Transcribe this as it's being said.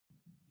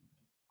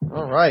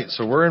All right,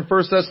 so we're in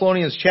 1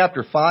 Thessalonians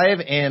chapter 5,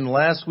 and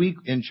last week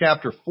in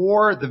chapter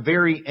 4, the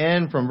very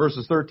end from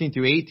verses 13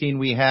 through 18,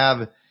 we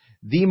have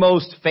the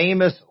most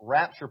famous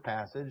rapture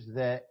passage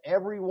that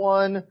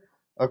everyone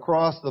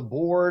across the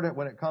board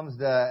when it comes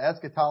to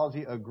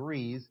eschatology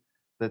agrees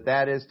that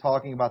that is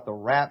talking about the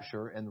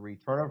rapture and the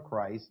return of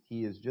Christ.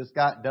 He has just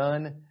got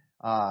done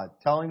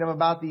telling them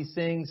about these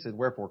things, said,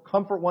 wherefore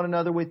comfort one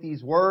another with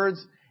these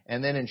words.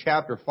 And then in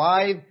chapter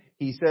 5,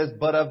 he says,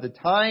 but of the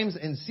times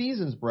and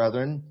seasons,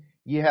 brethren,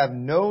 ye have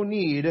no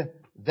need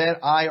that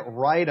I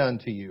write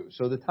unto you.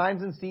 So the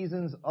times and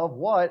seasons of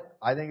what?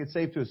 I think it's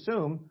safe to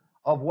assume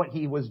of what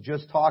he was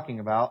just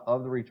talking about,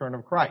 of the return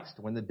of Christ.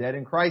 When the dead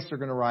in Christ are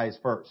going to rise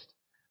first.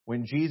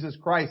 When Jesus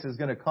Christ is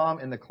going to come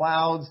in the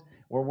clouds,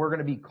 where we're going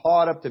to be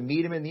caught up to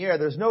meet him in the air.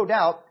 There's no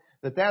doubt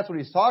that that's what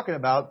he's talking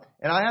about.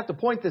 And I have to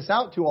point this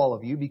out to all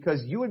of you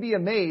because you would be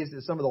amazed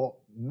at some of the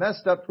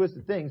messed up,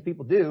 twisted things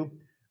people do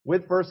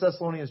with 1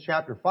 Thessalonians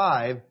chapter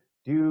 5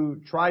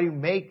 to try to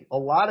make a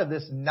lot of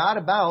this not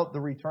about the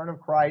return of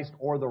Christ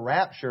or the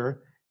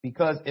rapture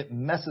because it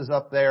messes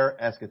up their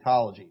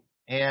eschatology.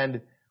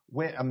 And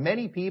when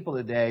many people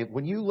today,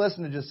 when you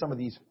listen to just some of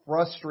these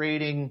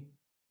frustrating,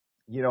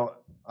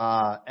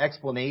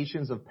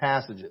 explanations of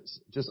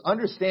passages, just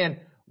understand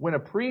when a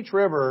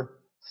pre-tribber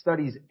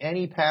studies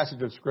any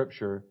passage of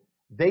Scripture,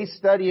 they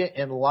study it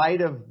in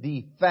light of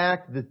the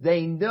fact that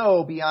they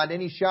know beyond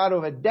any shadow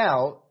of a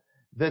doubt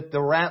that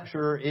the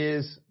rapture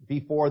is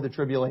before the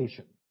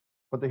tribulation.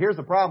 But here's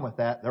the problem with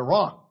that. They're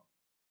wrong.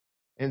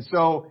 And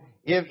so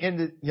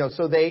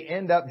so they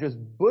end up just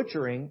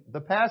butchering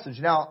the passage.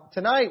 Now,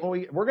 tonight,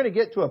 when we're going to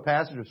get to a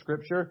passage of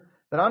Scripture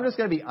that I'm just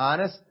going to be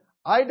honest,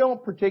 I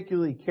don't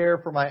particularly care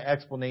for my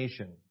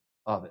explanation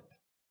of it.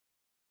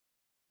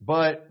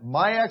 But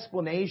my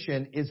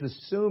explanation is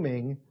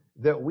assuming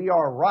that we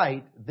are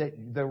right, that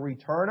the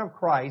return of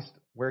Christ,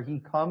 where he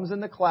comes in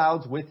the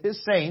clouds with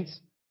his saints,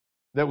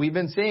 that we've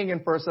been seeing in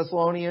 1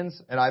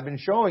 Thessalonians, and I've been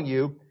showing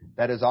you,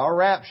 that is our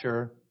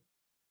rapture,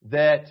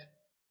 that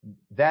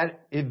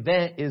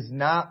event is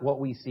not what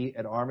we see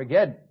at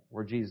Armageddon,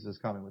 where Jesus is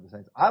coming with the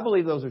saints. I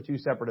believe those are two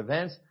separate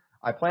events.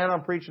 I plan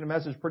on preaching a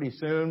message pretty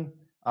soon,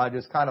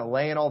 just kind of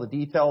laying all the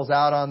details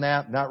out on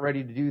that. Not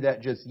ready to do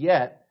that just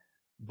yet.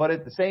 But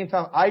at the same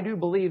time, I do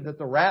believe that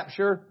the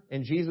rapture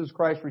and Jesus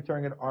Christ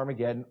returning at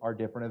Armageddon are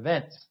different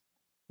events.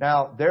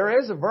 Now, there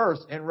is a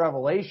verse in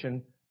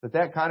Revelation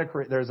that kind of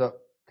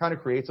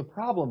creates a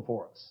problem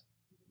for us.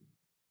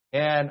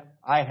 And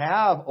I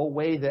have a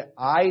way that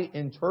I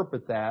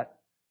interpret that,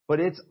 but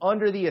it's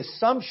under the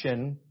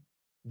assumption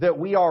that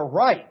we are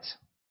right,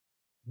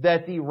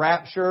 that the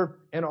rapture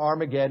and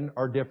Armageddon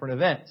are different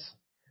events.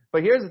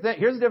 But here's the thing.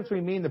 Here's the difference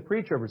between me and the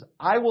pre-tribbers.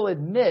 I will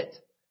admit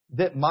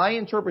that my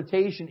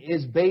interpretation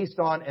is based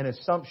on an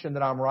assumption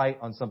that I'm right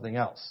on something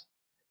else.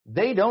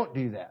 They don't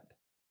do that.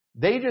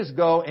 They just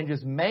go and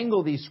just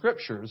mangle these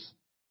scriptures,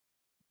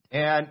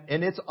 and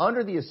it's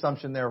under the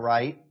assumption they're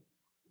right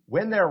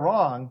when they're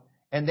wrong.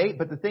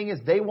 But the thing is,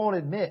 they won't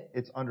admit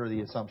it's under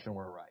the assumption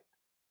we're right,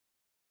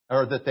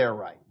 or that they're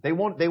right. They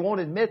won't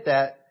admit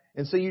that,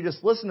 and so you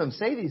just listen to them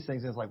say these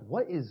things, and it's like,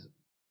 what is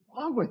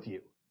wrong with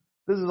you?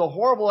 This is a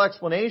horrible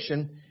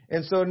explanation.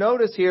 And so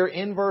notice here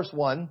in verse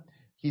 1,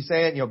 he's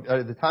saying,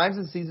 the times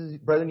and seasons,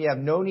 brethren, you have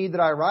no need that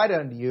I write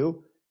unto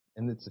you.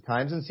 And it's the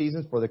times and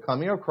seasons for the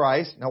coming of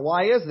Christ. Now,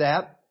 why is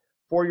that?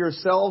 For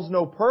yourselves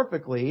know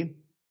perfectly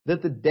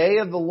that the day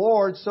of the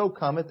Lord so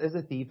cometh as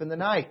a thief in the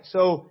night.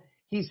 So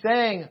he's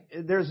saying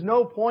there's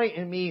no point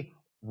in me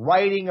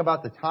writing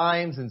about the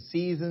times and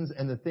seasons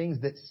and the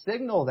things that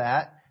signal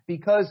that,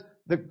 because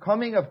the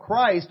coming of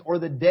Christ or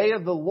the day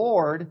of the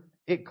Lord,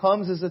 it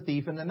comes as a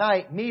thief in the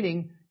night,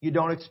 meaning you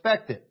don't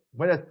expect it.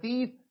 When a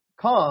thief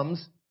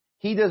comes,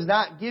 he does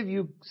not give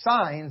you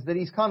signs that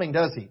he's coming,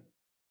 does he?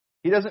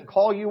 He doesn't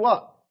call you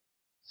up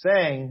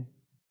saying,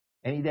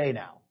 any day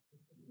now.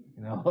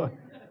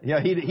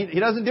 He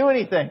doesn't do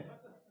anything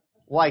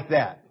like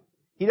that.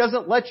 He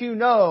doesn't let you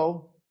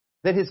know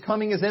that his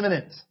coming is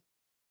imminent.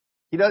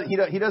 He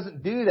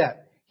doesn't do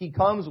that. He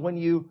comes when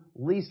you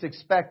least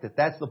expect it.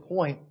 That's the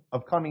point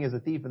of coming as a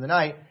thief in the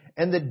night.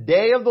 And the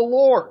day of the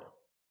Lord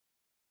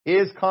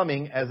is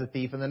coming as a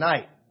thief in the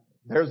night.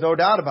 There's no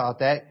doubt about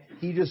that.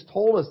 He just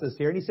told us this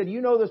here. And he said,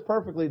 you know this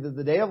perfectly, that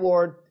the day of the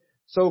Lord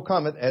so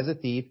cometh as a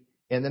thief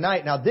in the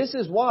night. Now, this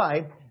is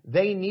why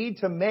they need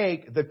to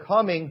make the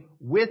coming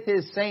with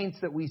his saints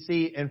that we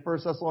see in 1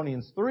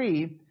 Thessalonians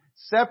 3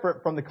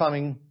 separate from the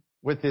coming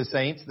with his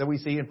saints that we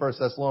see in 1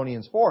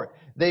 Thessalonians 4.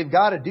 They've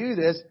got to do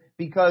this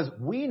because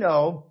we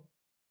know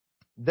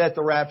that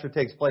the rapture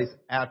takes place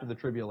after the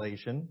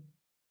tribulation.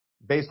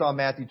 Based on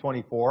Matthew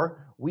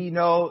 24, we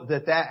know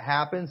that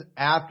happens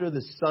after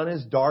the sun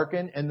is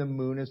darkened and the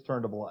moon is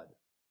turned to blood.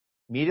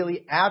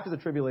 Immediately after the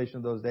tribulation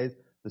of those days,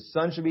 the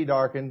sun should be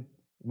darkened,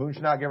 the moon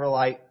should not give her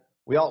light.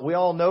 We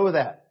all know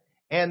that.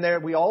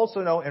 And we also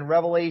know in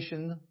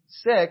Revelation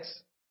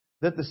 6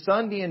 that the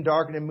sun being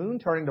darkened and moon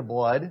turning to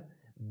blood,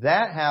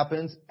 that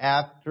happens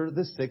after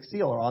the sixth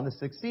seal, or on the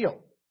sixth seal.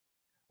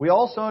 We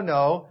also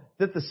know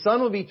that the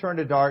sun will be turned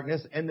to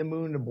darkness and the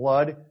moon to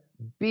blood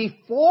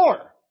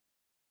before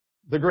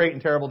the great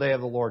and terrible day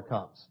of the Lord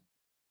comes.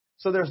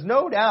 So there's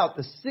no doubt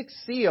the sixth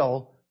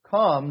seal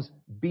comes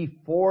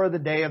before the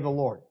day of the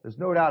Lord. There's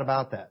no doubt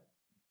about that.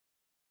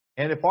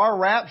 And if our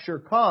rapture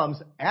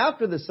comes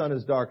after the sun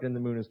is darkened and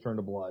the moon is turned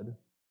to blood,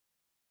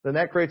 then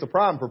that creates a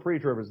problem for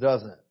pre-tribbers,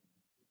 doesn't it?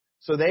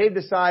 So they've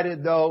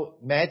decided, though,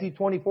 Matthew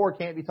 24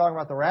 can't be talking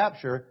about the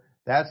rapture.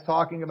 That's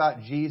talking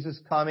about Jesus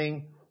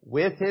coming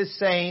with His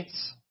saints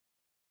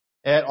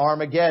at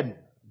Armageddon.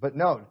 But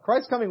no,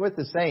 Christ coming with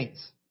the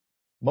saints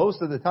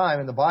most of the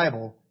time in the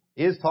Bible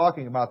is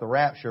talking about the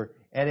rapture,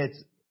 and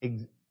it's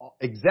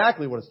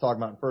exactly what it's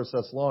talking about in 1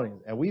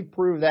 Thessalonians. And we've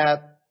proved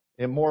that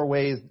in more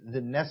ways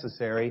than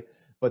necessary.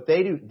 But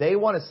they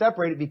want to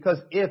separate it because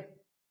if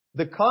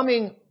the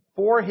coming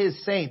for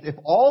His saints, if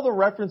all the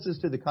references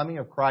to the coming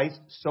of Christ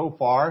so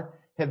far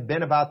have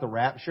been about the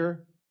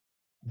rapture,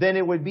 then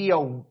it would be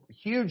a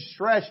huge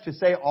stretch to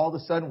say all of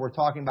a sudden we're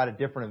talking about a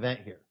different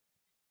event here.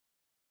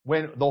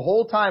 When the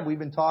whole time we've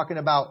been talking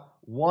about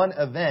one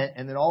event,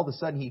 and then all of a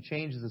sudden He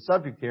changes the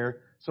subject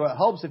here. So it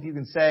helps if you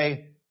can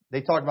say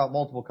they talked about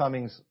multiple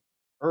comings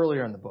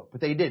earlier in the book, but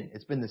they didn't.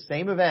 It's been the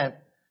same event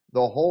the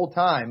whole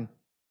time.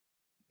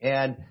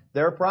 And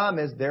their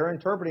problem is they're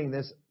interpreting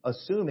this,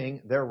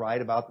 assuming they're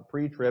right about the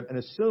pre-trib and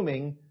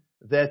assuming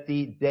that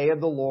the day of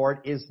the Lord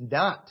is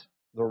not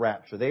the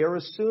rapture. They are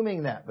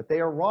assuming that, but they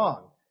are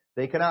wrong.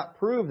 They cannot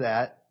prove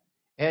that.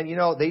 And,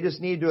 they just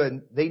need to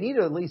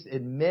at least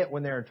admit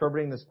when they're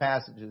interpreting this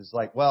passage, it's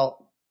like,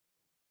 well,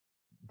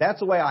 that's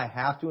the way I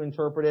have to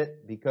interpret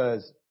it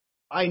because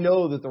I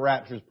know that the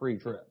rapture is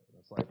pre-trib.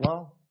 It's like,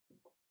 well,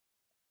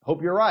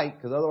 hope you're right,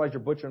 because otherwise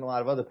you're butchering a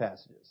lot of other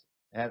passages.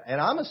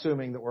 And I'm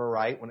assuming that we're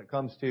right when it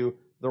comes to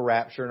the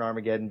rapture and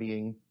Armageddon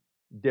being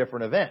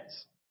different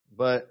events.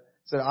 But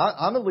so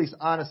I'm at least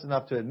honest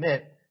enough to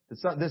admit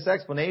that this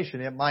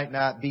explanation, it might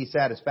not be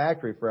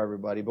satisfactory for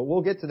everybody, but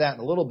we'll get to that in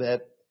a little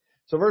bit.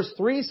 So verse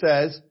 3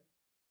 says,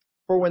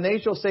 "For when they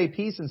shall say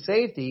peace and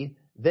safety,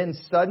 then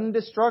sudden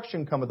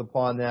destruction cometh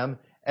upon them,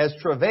 as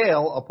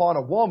travail upon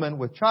a woman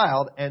with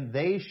child, and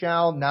they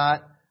shall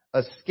not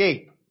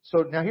escape." So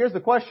now here's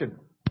the question.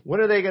 When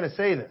are they going to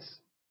say this?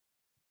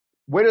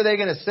 When are they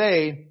going to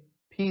say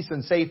peace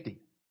and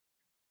safety?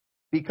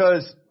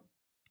 Because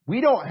we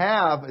don't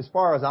have, as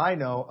far as I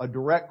know, a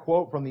direct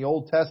quote from the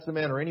Old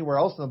Testament or anywhere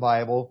else in the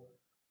Bible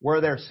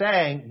where they're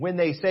saying when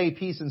they say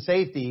peace and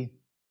safety,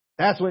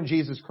 that's when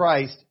Jesus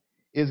Christ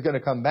is going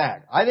to come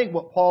back. I think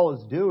what Paul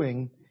is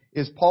doing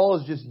is Paul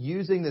is just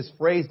using this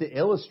phrase to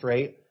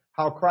illustrate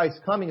how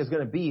Christ's coming is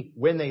going to be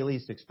when they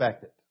least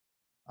expect it.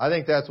 I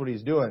think that's what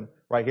he's doing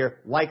right here,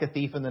 like a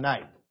thief in the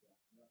night.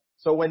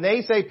 So when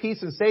they say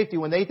peace and safety,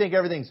 when they think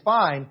everything's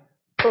fine,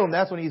 boom,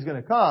 that's when He's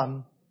going to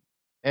come.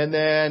 And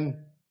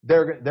then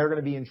they're going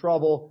to be in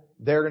trouble.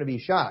 They're going to be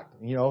shocked,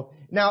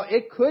 Now,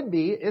 it could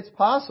be, it's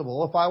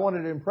possible, if I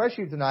wanted to impress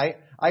you tonight,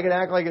 I could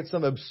act like it's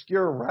some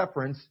obscure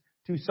reference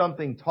to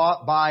something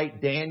taught by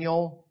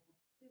Daniel,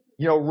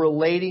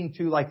 relating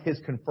to like his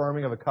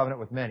confirming of a covenant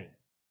with many.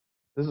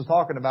 This is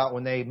talking about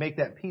when they make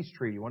that peace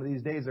treaty. One of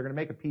these days they're going to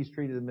make a peace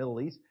treaty in the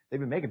Middle East. They've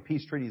been making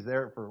peace treaties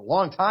there for a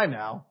long time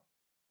now.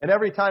 And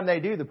every time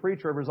they do, the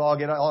pre-tribbers all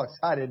get all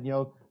excited.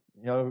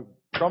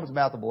 Trump's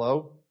about to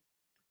blow.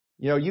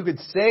 You could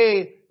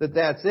say that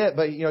that's it,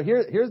 but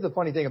here's the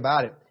funny thing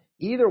about it.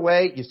 Either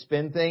way you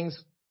spin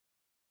things,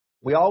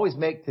 we always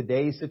make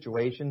today's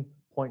situation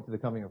point to the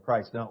coming of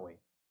Christ, don't we?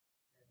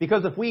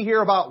 Because if we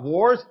hear about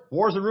wars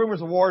and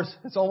rumors of wars,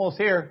 it's almost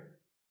here.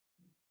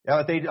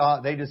 Yeah,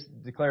 but they just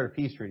declared a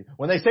peace treaty.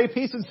 When they say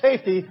peace and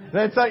safety,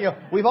 then it's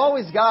we've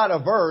always got a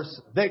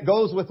verse that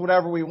goes with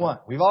whatever we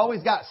want. We've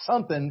always got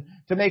something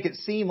to make it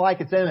seem like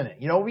it's imminent.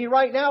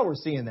 Right now we're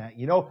seeing that.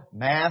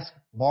 Mask,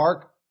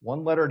 mark,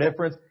 one letter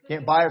difference,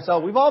 can't buy or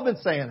sell. We've all been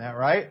saying that,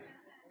 right?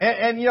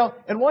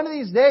 And one of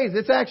these days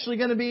it's actually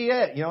going to be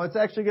it. It's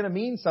actually going to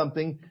mean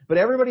something. But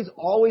everybody's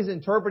always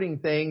interpreting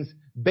things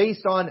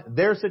based on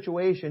their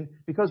situation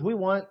because we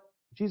want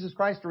Jesus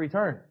Christ to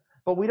return.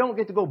 But we don't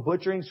get to go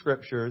butchering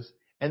scriptures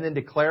and then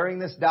declaring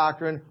this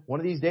doctrine. One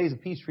of these days a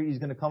peace treaty is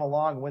going to come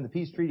along, and when the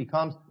peace treaty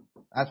comes,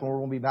 that's when we're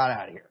going to be about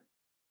out of here.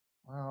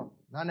 Well,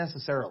 not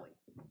necessarily.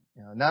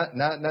 Not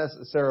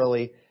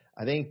necessarily.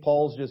 I think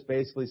Paul's just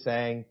basically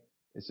saying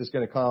it's just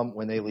going to come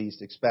when they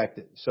least expect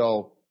it.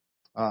 So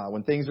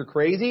when things are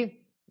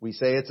crazy, we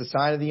say it's a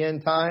sign of the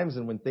end times,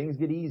 and when things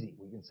get easy,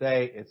 we can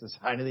say it's a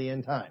sign of the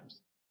end times.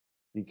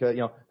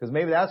 Because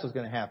maybe that's what's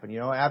going to happen.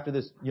 After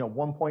this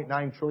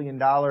 $1.9 trillion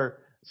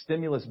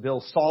stimulus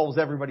bill solves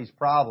everybody's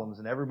problems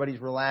and everybody's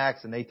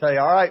relaxed and they tell you,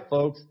 all right,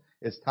 folks,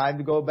 it's time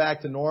to go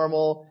back to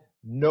normal.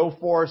 No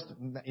forced,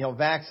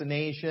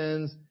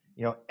 vaccinations.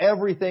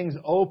 Everything's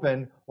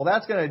open. Well,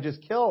 that's going to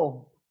just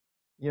kill,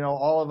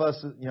 all of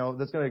us,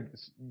 that's going to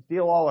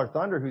steal all our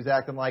thunder who's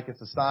acting like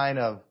it's a sign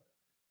of,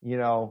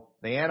 the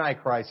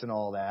Antichrist and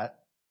all that.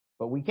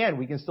 But we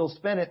can still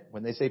spin it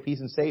when they say peace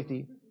and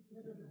safety.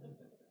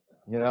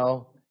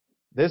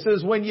 This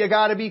is when you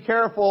got to be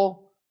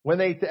careful. When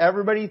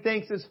everybody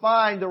thinks it's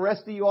fine, the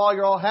rest of you all,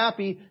 you're all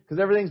happy because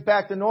everything's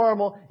back to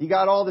normal. You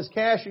got all this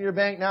cash in your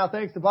bank now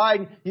thanks to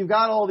Biden. You've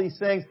got all these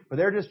things, but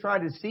they're just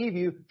trying to deceive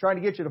you, trying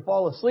to get you to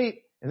fall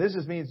asleep. And this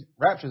just means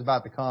rapture's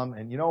about to come.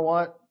 And you know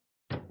what?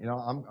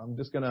 I'm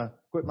just going to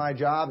quit my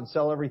job and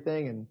sell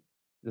everything and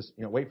just,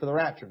 wait for the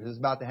rapture. This is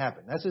about to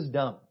happen. That's just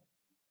dumb.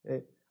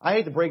 I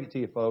hate to break it to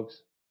you folks,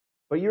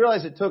 but you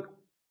realize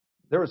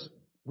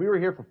we were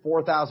here for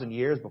 4,000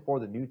 years before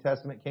the New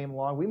Testament came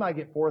along. We might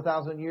get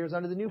 4,000 years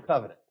under the New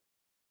Covenant.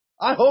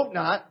 I hope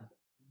not.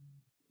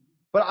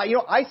 But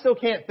I still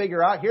can't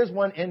figure out. Here's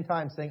one end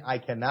times thing I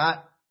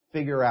cannot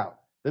figure out.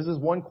 This is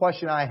one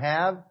question I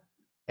have,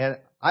 and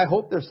I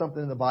hope there's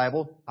something in the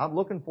Bible. I'm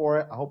looking for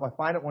it. I hope I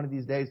find it one of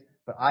these days,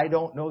 but I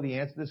don't know the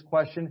answer to this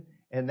question,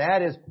 and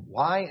that is,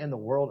 why in the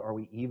world are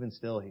we even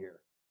still here?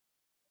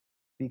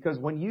 Because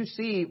when you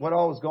see what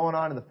all was going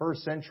on in the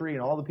first century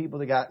and all the people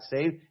that got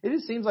saved, it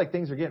just seems like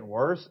things are getting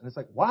worse. And it's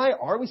like, why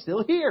are we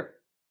still here?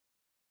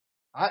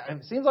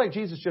 It seems like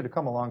Jesus should have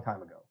come a long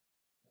time ago.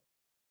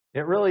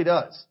 It really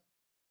does.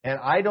 And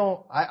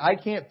I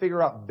can't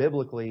figure out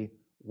biblically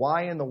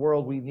why in the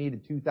world we've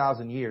needed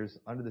 2,000 years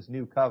under this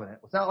new covenant.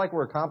 It's not like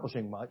we're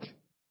accomplishing much.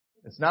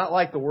 It's not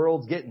like the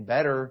world's getting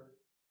better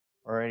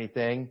or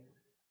anything.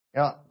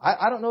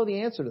 I don't know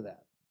the answer to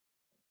that.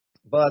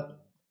 But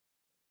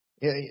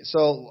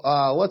so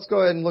let's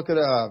go ahead and look at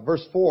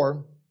verse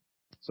 4.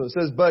 So it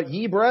says, "But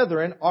ye,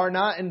 brethren, are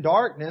not in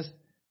darkness,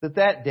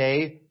 that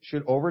day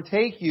should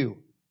overtake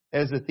you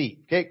as a thief."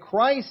 Okay,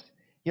 Christ,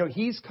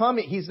 He's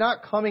coming. He's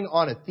not coming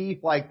on a thief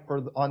like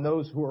on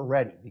those who are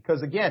ready.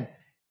 Because again,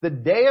 the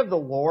day of the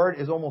Lord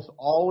is almost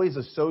always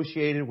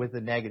associated with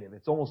the negative.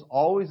 It's almost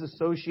always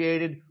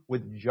associated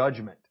with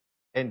judgment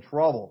and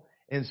trouble.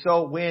 And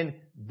so when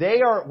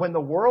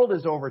the world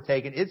is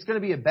overtaken, it's going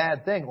to be a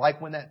bad thing.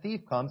 Like when that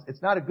thief comes,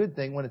 it's not a good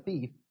thing when a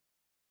thief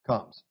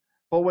comes.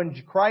 But when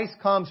Christ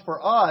comes for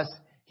us,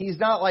 He's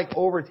not like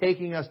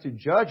overtaking us to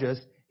judge us.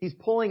 He's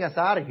pulling us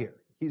out of here.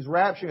 He's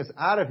rapturing us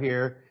out of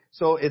here.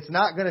 So it's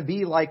not going to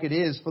be like it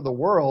is for the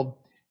world.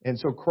 And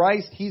so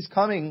Christ, He's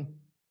coming,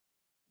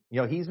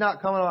 He's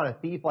not coming on a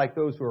thief like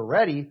those who are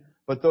ready,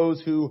 but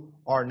those who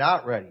are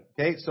not ready.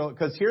 Okay, so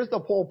because here's the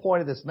whole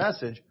point of this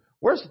message.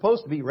 We're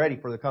supposed to be ready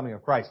for the coming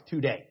of Christ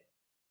today.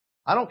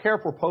 I don't care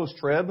if we're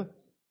post-trib.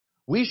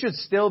 We should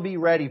still be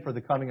ready for the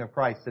coming of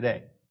Christ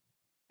today.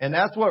 And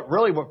that's what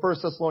 1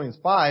 Thessalonians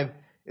 5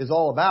 is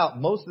all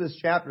about. Most of this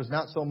chapter is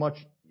not so much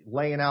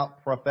laying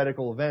out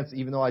prophetical events,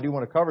 even though I do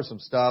want to cover some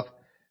stuff,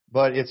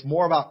 but it's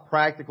more about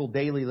practical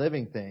daily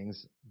living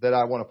things that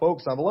I want to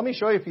focus on. But let me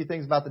show you a few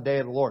things about the day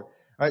of the Lord. All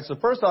right, so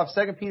first off,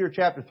 2 Peter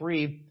chapter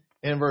 3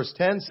 and verse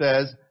 10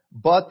 says,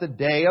 "But the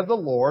day of the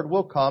Lord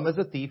will come as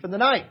a thief in the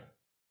night,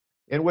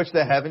 in which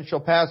the heavens shall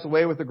pass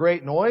away with a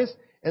great noise,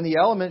 and the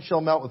elements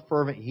shall melt with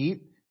fervent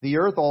heat. The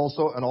earth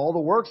also and all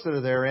the works that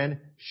are therein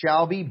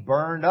shall be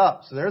burned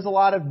up." So there's a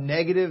lot of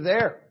negative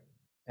there.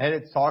 And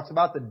it talks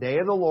about the day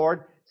of the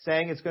Lord,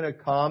 saying it's going to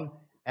come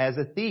as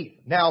a thief.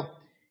 Now,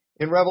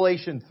 in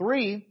Revelation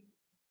 3,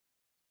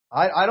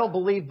 I don't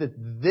believe that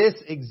this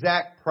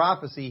exact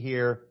prophecy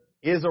here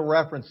is a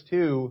reference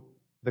to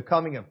the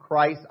coming of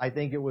Christ. I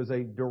think it was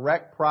a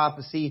direct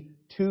prophecy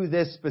to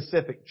this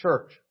specific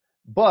church.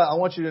 But I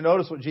want you to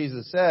notice what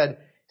Jesus said.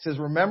 He says,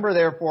 "Remember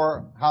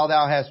therefore how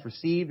thou hast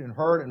received and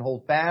heard, and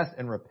hold fast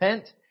and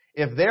repent.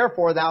 If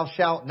therefore thou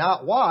shalt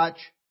not watch,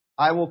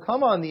 I will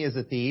come on thee as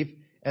a thief,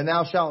 and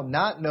thou shalt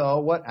not know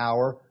what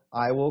hour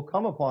I will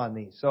come upon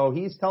thee." So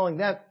He's telling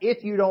them,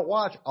 if you don't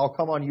watch, I'll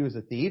come on you as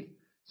a thief.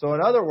 So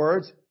in other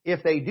words,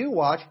 if they do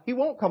watch, He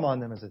won't come on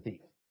them as a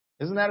thief.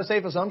 Isn't that a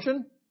safe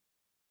assumption?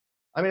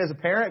 I mean, as a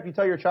parent, if you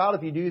tell your child,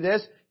 if you do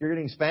this, you're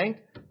getting spanked,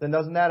 then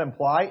doesn't that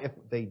imply if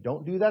they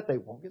don't do that, they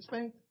won't get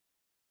spanked?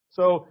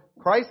 So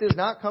Christ is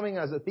not coming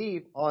as a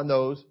thief on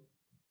those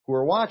who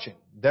are watching.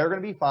 They're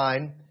going to be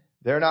fine.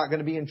 They're not going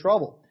to be in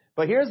trouble.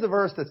 But here's the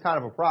verse that's kind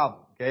of a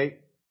problem, okay,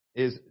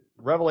 is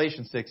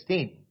Revelation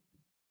 16.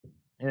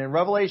 And in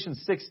Revelation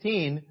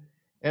 16,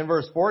 in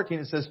verse 14,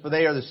 it says, "For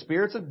they are the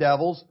spirits of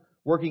devils,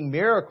 working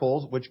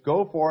miracles, which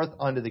go forth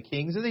unto the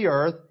kings of the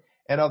earth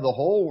and of the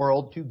whole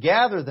world, to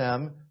gather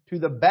them to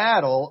the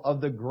battle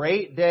of the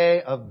great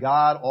day of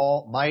God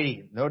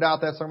Almighty." No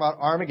doubt that's talking about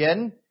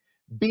Armageddon.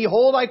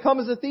 "Behold, I come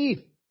as a thief.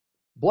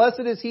 Blessed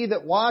is he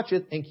that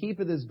watcheth and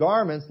keepeth his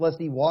garments, lest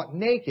he walk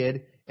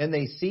naked, and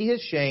they see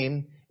his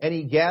shame. And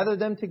he gathered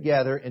them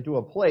together into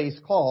a place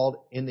called,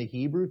 in the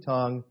Hebrew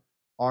tongue,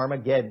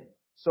 Armageddon."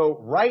 So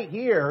right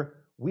here,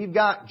 we've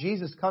got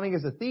Jesus coming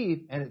as a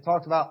thief, and it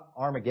talks about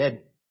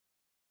Armageddon.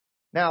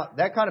 Now,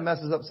 that kind of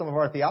messes up some of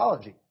our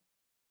theology,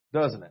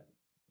 doesn't it?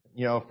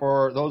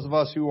 For those of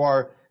us who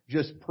are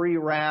just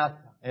pre-wrath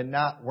and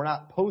we're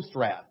not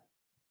post-wrath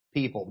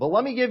people. But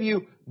let me give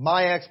you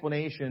my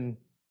explanation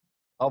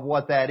of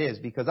what that is,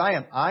 because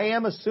I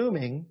am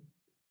assuming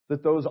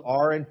that those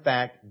are in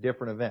fact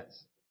different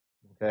events.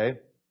 Okay?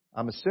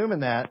 I'm assuming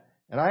that,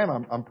 and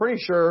I'm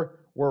pretty sure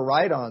we're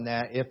right on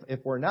that.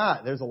 If we're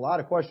not, there's a lot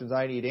of questions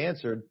I need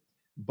answered.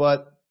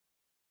 But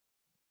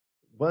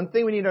one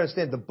thing we need to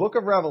understand, the book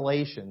of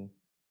Revelation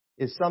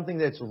is something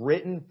that's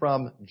written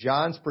from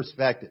John's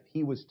perspective.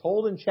 He was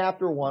told in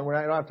chapter 1,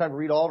 I don't have time to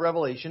read all of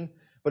Revelation,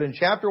 but in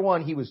chapter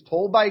 1, he was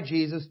told by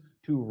Jesus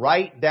to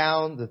write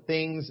down the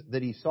things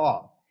that he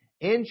saw.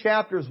 In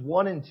chapters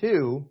 1 and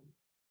 2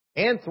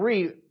 and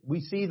 3,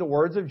 we see the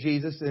words of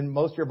Jesus. In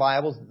most of your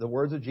Bibles, the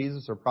words of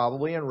Jesus are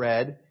probably in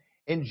red.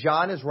 And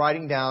John is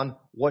writing down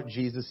what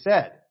Jesus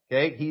said.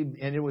 Okay?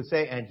 And it would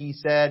say, and he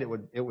said,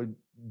 it would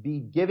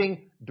be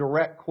giving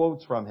direct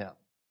quotes from him.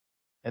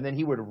 And then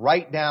he would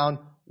write down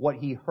what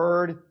he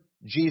heard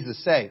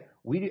Jesus say.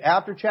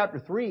 After chapter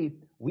 3,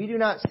 we do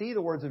not see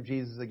the words of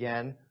Jesus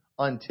again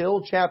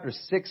until chapter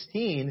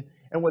 16.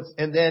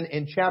 And then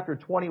in chapter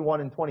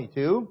 21 and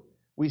 22,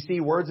 we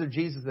see words of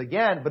Jesus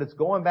again, but it's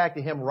going back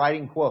to him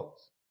writing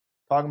quotes.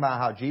 Talking about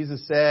how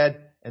Jesus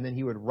said, and then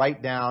he would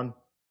write down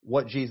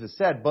what Jesus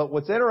said. But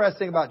what's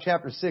interesting about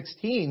chapter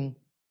 16,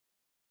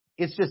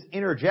 it's just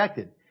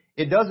interjected.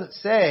 It doesn't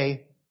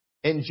say,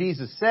 and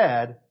Jesus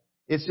said,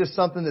 it's just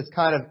something that's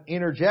kind of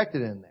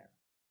interjected in there.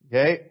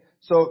 Okay?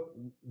 So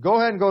go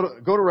ahead and go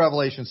to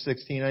Revelation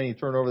 16. I need to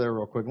turn over there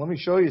real quick. Let me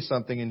show you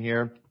something in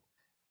here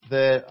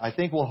that I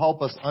think will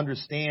help us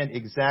understand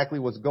exactly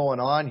what's going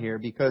on here,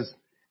 because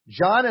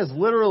John is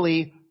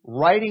literally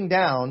writing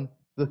down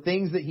the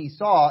things that he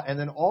saw, and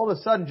then all of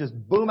a sudden, just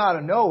boom, out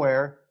of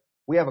nowhere,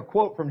 we have a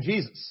quote from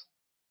Jesus.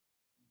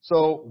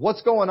 So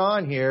what's going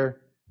on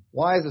here?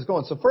 Why is this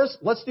going? So first,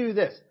 let's do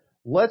this.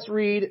 Let's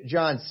read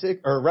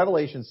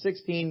Revelation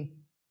 16,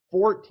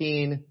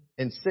 14,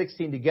 and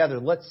 16 together.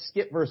 Let's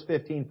skip verse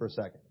 15 for a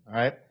second. All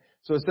right?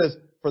 So it says,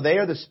 "For they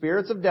are the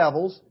spirits of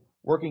devils,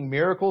 working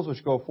miracles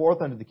which go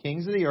forth unto the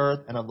kings of the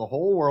earth and of the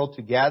whole world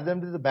to gather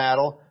them to the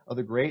battle of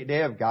the great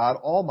day of God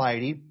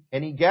Almighty.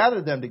 And he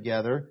gathered them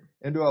together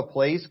into a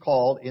place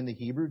called in the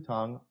Hebrew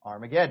tongue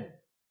Armageddon."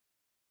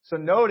 So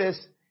notice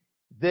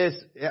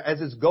this, as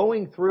it's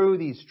going through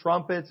these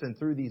trumpets and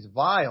through these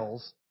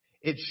vials,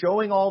 it's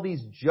showing all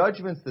these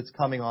judgments that's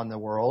coming on the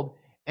world.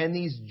 And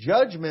these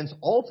judgments,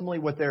 ultimately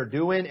what they're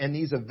doing, and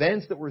these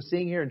events that we're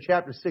seeing here in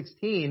chapter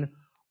 16,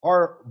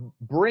 are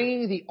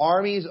bringing the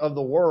armies of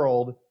the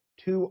world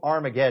to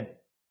Armageddon.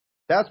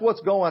 That's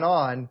what's going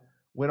on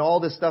when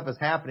all this stuff is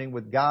happening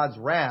with God's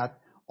wrath.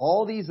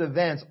 All these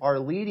events are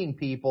leading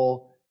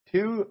people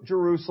to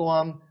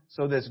Jerusalem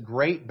so this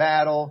great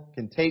battle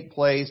can take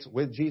place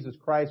with Jesus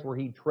Christ, where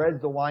he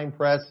treads the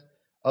winepress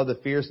of the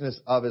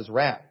fierceness of his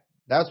wrath.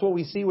 That's what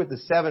we see with the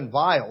 7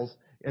 vials.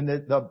 And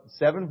the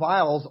 7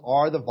 vials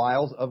are the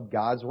vials of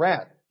God's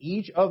wrath.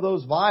 Each of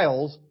those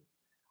vials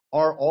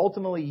are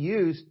ultimately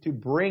used to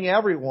bring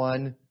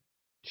everyone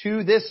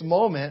to this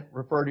moment,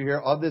 referred to here,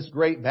 of this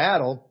great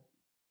battle.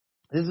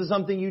 This is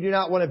something you do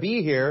not want to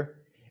be here.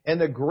 And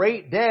the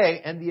great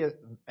day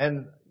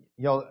and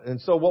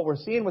so what we're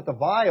seeing with the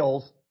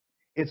vials,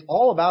 it's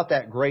all about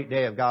that great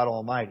day of God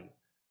Almighty.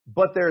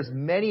 But there's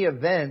many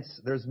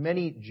events, there's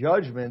many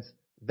judgments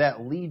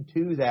that lead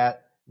to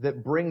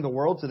that bring the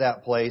world to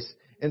that place.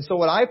 And so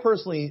what I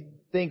personally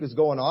think is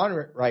going on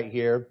right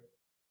here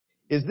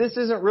is this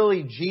isn't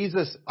really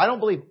Jesus. I don't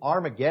believe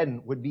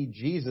Armageddon would be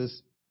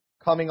Jesus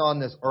coming on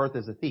this earth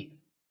as a thief.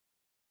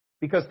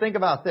 Because think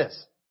about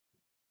this.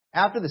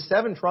 After the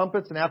 7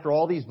 trumpets and after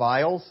all these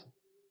vials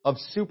of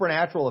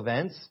supernatural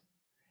events,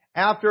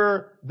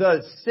 after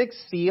the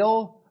 6th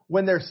seal,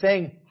 when they're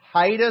saying,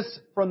 "Hide us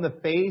from the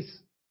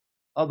face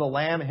of the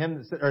Lamb, him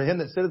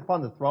that sitteth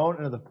upon the throne,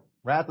 and of the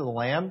wrath of the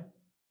Lamb,"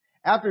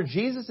 after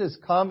Jesus has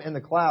come in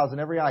the clouds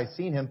and every eye has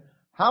seen him,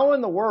 how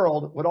in the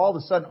world would all of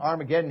a sudden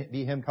Armageddon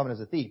be him coming as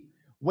a thief?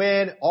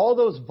 When all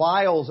those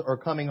vials are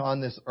coming on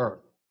this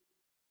earth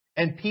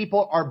and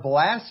people are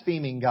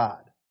blaspheming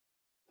God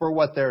for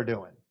what they're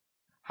doing,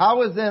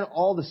 how is then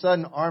all of a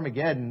sudden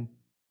Armageddon,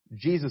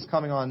 Jesus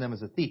coming on them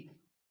as a thief?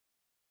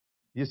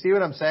 You see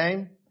what I'm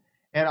saying?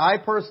 And I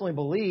personally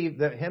believe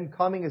that him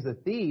coming as a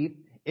thief,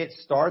 it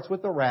starts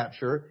with the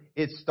rapture.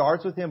 It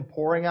starts with him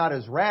pouring out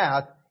his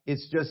wrath.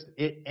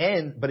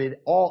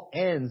 It all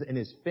ends and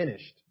is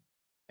finished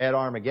at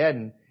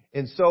Armageddon.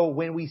 And so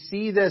when we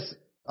see this,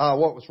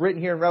 what was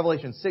written here in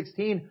Revelation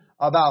 16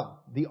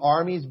 about the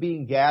armies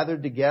being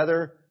gathered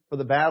together for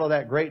the battle of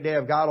that great day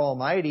of God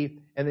Almighty,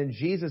 and then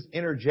Jesus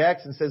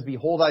interjects and says,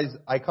 "Behold,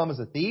 I come as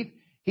a thief,"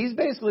 he's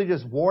basically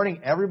just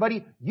warning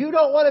everybody, you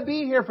don't want to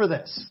be here for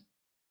this.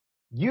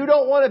 You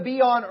don't want to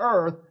be on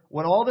earth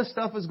when all this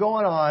stuff is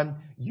going on.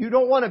 You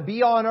don't want to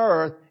be on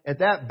earth at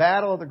that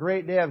battle of the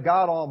great day of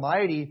God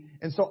Almighty.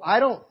 And so I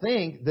don't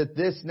think that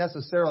this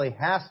necessarily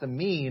has to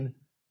mean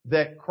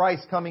that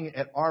Christ coming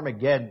at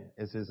Armageddon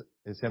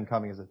is him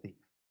coming as a thief.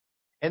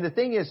 And the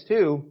thing is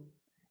too,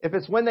 if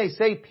it's when they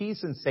say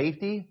peace and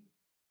safety,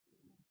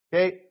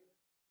 okay,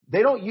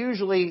 they don't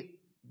usually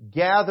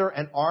gather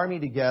an army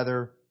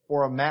together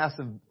for a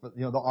massive,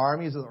 the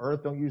armies of the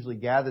earth don't usually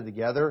gather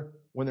together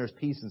when there's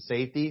peace and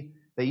safety.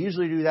 They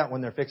usually do that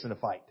when they're fixing to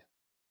fight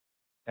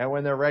and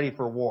when they're ready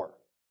for war.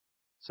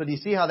 So do you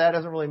see how that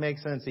doesn't really make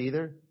sense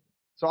either?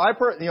 So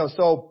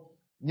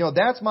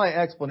that's my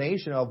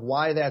explanation of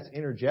why that's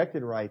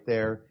interjected right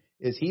there,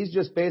 is he's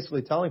just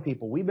basically telling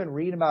people, we've been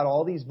reading about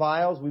all these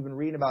vials, we've been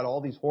reading about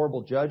all these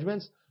horrible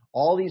judgments.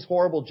 All these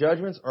horrible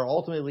judgments are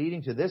ultimately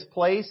leading to this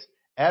place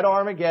at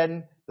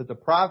Armageddon that the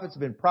prophets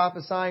have been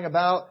prophesying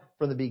about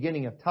from the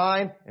beginning of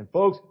time. And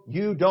folks,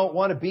 you don't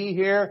want to be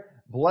here.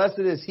 Blessed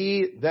is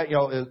he that,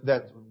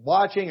 that's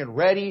watching and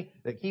ready,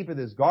 that keepeth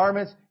his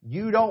garments.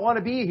 You don't want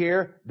to be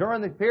here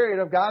during the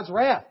period of God's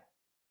wrath.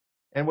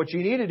 And what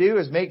you need to do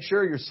is make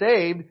sure you're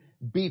saved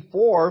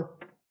before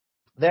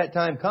that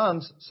time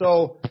comes.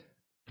 So,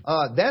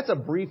 that's a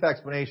brief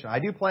explanation. I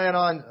do plan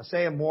on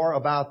saying more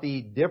about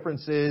the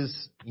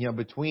differences,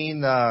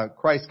 between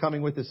Christ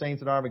coming with the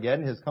saints at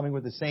Armageddon, his coming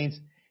with the saints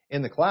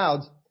in the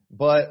clouds.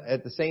 But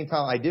at the same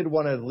time, I did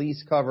want to at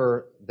least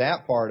cover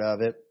that part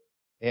of it.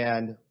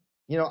 And,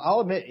 I'll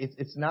admit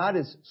it's not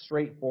as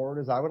straightforward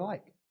as I would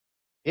like.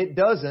 It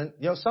doesn't,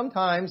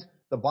 sometimes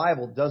the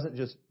Bible doesn't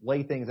just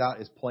lay things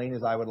out as plain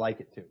as I would like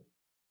it to.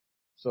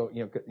 So,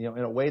 in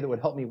a way that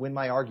would help me win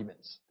my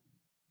arguments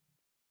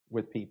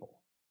with people.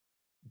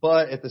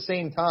 But at the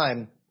same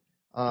time,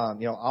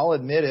 I'll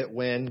admit it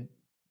when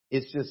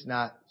it's just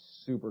not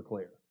super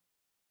clear.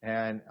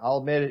 And I'll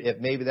admit it if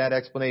maybe that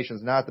explanation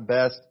is not the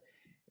best.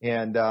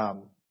 And,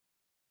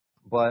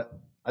 but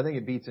I think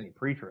it beats any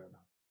pre-trib,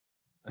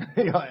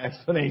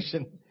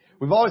 explanation.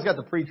 We've always got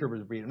the pre-tribbers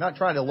to beat. I'm not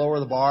trying to lower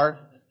the bar,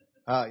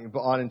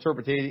 on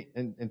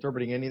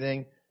interpreting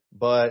anything,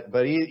 but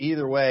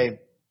either way.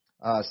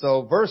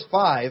 So verse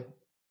 5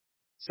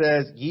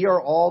 says, ye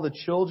are all the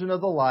children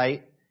of the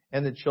light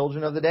and the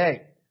children of the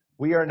day.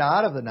 We are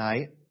not of the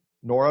night,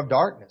 nor of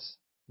darkness.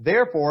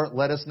 Therefore,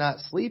 let us not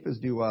sleep as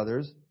do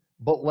others,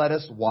 but let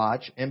us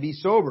watch and be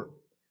sober.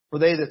 For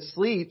they that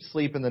sleep,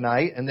 sleep in the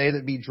night, and they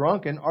that be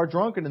drunken are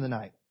drunken in the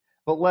night.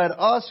 But let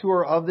us who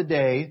are of the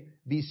day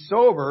be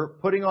sober,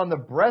 putting on the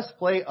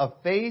breastplate of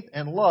faith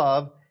and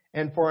love,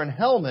 and for an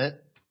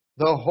helmet,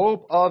 the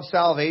hope of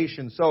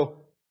salvation. So,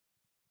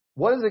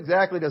 what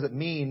exactly does it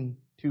mean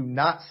to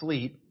not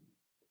sleep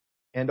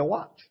and to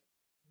watch?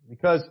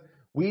 Because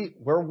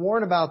we're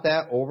warned about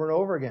that over and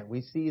over again.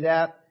 We see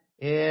that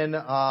in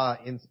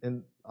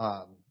the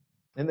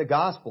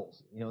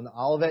Gospels, in the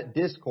Olivet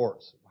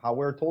Discourse, how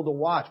we're told to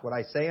watch. What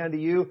I say unto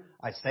you,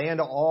 I say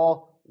unto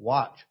all,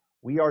 watch.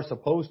 We are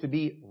supposed to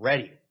be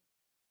ready.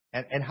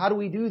 And how do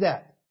we do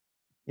that?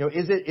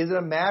 Is it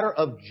a matter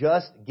of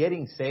just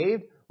getting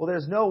saved? Well,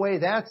 there's no way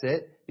that's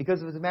it.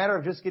 Because if it's a matter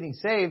of just getting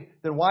saved,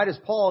 then why does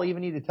Paul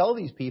even need to tell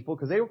these people?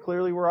 Because they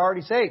clearly were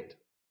already saved.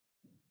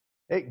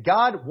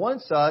 God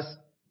wants us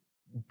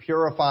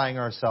purifying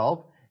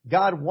ourselves.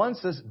 God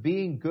wants us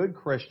being good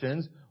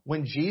Christians.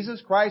 When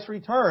Jesus Christ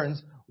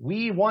returns,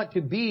 we want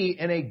to be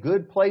in a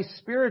good place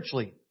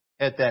spiritually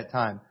at that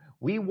time.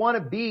 We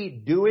want to be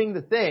doing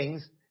the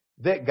things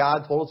that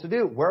God told us to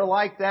do. We're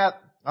like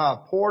that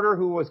porter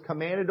who was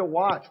commanded to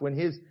watch when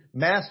his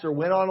master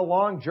went on a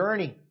long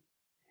journey.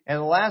 And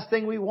the last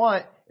thing we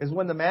want is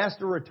when the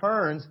master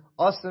returns,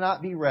 us to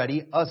not be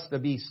ready, us to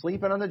be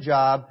sleeping on the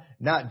job,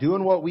 not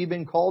doing what we've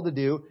been called to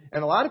do.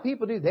 And a lot of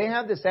people do. They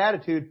have this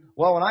attitude,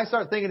 well, when I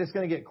start thinking it's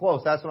going to get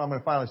close, that's when I'm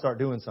going to finally start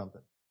doing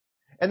something.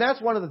 And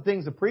that's one of the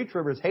things the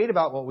pre-tribbers hate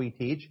about what we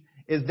teach,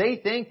 is they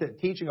think that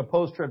teaching a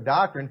post-trib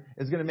doctrine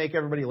is going to make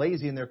everybody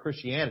lazy in their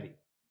Christianity.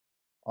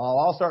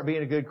 I'll start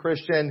being a good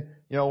Christian,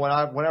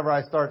 whenever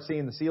I start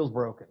seeing the seals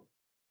broken.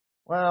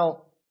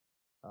 Well,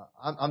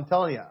 I'm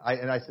telling you,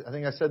 I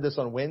think I said this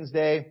on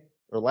Wednesday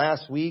or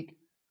last week.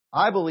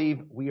 I believe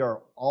we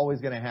are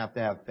always going to have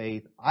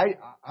faith.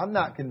 I'm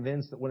not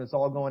convinced that when it's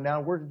all going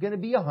down, we're going to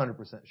be 100%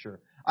 sure.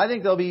 I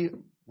think there'll be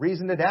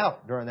reason to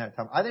doubt during that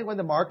time. I think when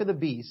the mark of the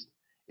beast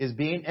is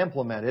being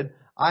implemented,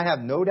 I have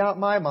no doubt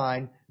in my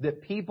mind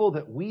that people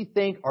that we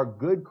think are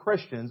good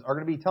Christians are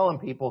going to be telling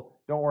people,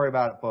 don't worry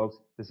about it, folks.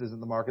 This isn't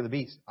the mark of the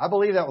beast. I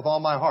believe that with all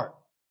my heart.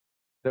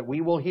 That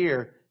we will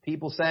hear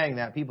people saying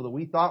that, people that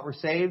we thought were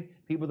saved,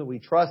 people that we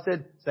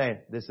trusted, saying,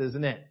 this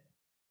isn't it.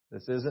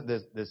 This isn't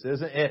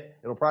it.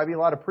 It'll probably be a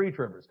lot of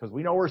pre-tribbers because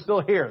we know we're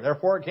still here.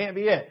 Therefore, it can't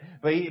be it.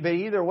 But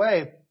either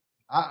way,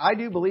 I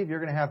do believe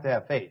you're going to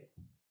have faith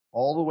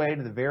all the way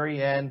to the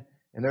very end.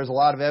 And there's a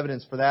lot of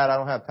evidence for that. I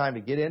don't have time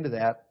to get into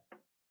that.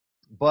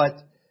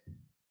 But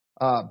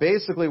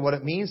basically what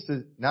it means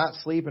to not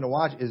sleep and to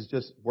watch is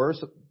just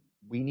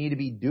we need to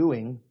be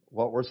doing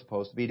what we're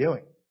supposed to be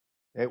doing.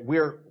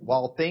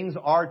 While things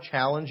are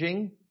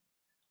challenging,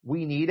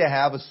 we need to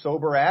have a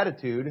sober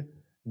attitude,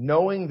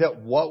 knowing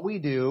that what we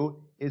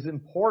do is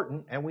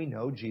important and we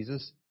know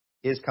Jesus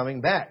is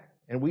coming back.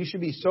 And we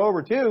should be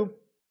sober too,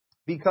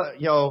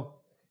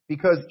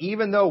 because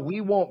even though we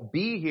won't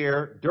be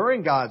here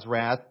during God's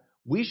wrath,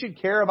 we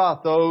should care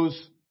about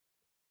those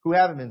who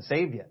haven't been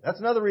saved yet. That's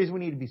another reason we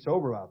need to be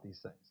sober about these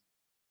things.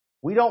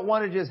 We don't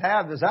want to just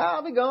have this,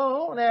 I'll be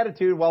gone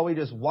attitude while we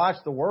just watch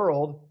the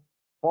world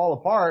fall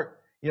apart.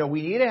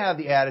 We need to have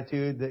the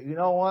attitude that, you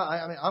know what,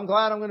 I'm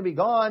glad I'm going to be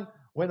gone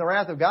when the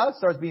wrath of God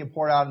starts being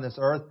poured out on this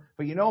earth.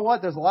 But you know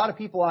what? There's a lot of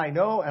people I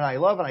know and I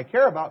love and I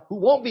care about who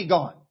won't be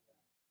gone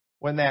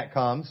when that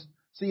comes.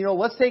 So,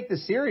 let's take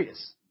this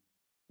serious.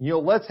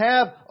 Let's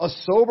have a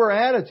sober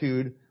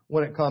attitude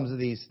when it comes to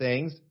these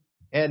things,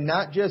 and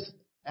not just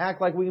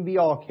act like we can be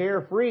all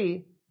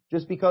carefree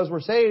just because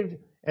we're saved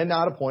and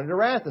not appointed to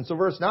wrath. And so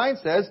verse 9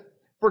 says,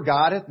 "For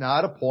God hath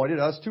not appointed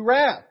us to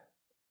wrath,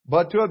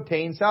 but to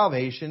obtain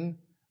salvation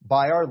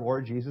by our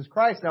Lord Jesus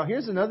Christ." Now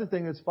here's another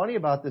thing that's funny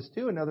about this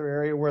too, another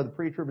area where the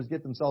pre-tribbers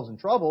get themselves in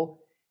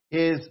trouble,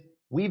 is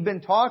we've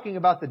been talking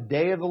about the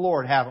day of the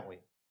Lord, haven't we?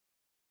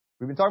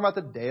 We've been talking about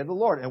the day of the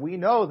Lord, and we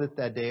know that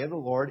that day of the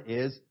Lord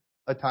is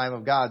a time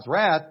of God's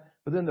wrath,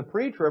 but then the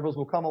pre-tribbers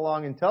will come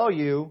along and tell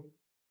you,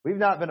 we've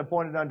not been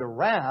appointed unto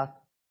wrath,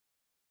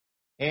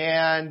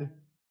 and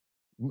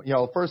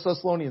 1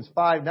 Thessalonians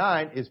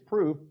 5:9 is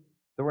proof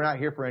that we're not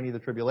here for any of the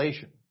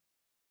tribulation.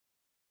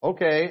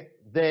 Okay,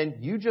 then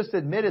you just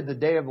admitted the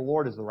day of the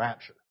Lord is the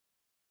rapture.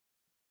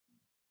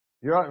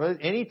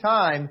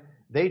 Anytime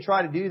they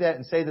try to do that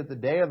and say that the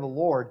day of the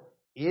Lord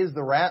is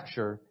the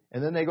rapture,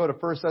 and then they go to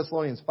 1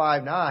 Thessalonians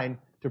 5:9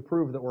 to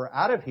prove that we're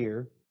out of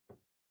here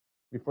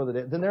before the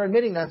day, then they're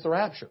admitting that's the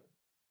rapture.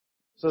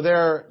 So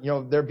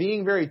they're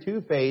being very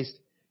two-faced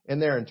in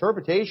their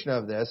interpretation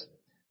of this.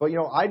 But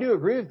I do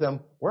agree with them.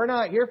 We're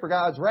not here for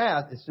God's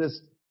wrath. It's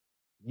just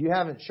you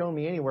haven't shown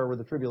me anywhere where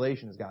the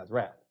tribulation is God's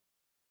wrath.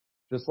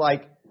 Just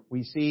like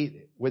we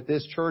see with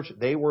this church,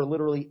 they were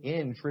literally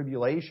in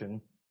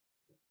tribulation,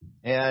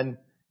 and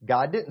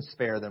God didn't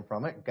spare them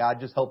from it. God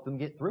just helped them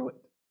get through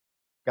it.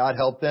 God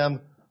helped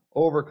them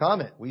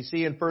overcome it. We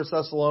see in 1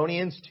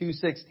 Thessalonians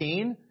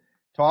 2:16,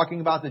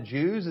 talking about the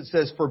Jews, it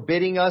says,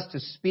 "Forbidding us to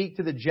speak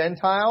to the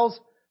Gentiles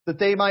that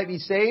they might be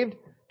saved,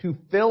 to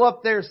fill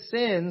up their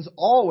sins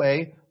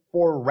always,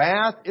 for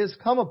wrath is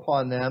come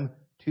upon them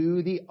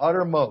to the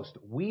uttermost."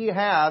 We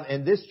have,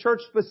 and this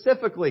church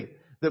specifically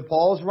that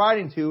Paul is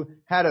writing to,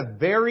 had a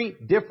very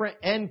different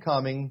end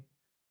coming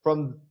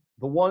from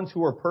the ones who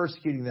were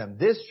persecuting them.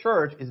 This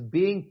church is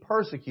being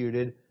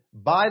persecuted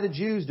by the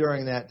Jews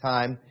during that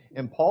time,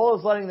 and Paul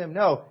is letting them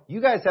know,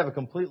 you guys have a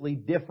completely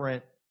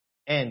different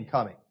end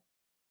coming.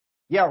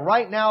 Yeah,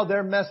 right now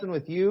they're messing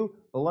with you,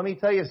 but let me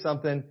tell you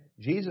something.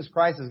 Jesus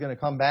Christ is going to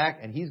come back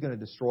and He's going to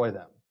destroy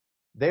them.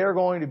 They are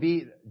going to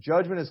be,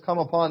 judgment has come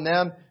upon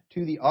them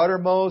to the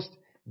uttermost.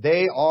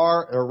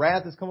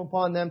 Wrath has come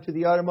upon them to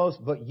the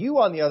uttermost. But you,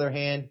 on the other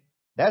hand,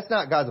 that's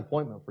not God's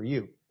appointment for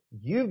you.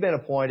 You've been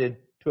appointed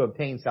to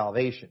obtain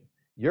salvation.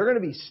 You're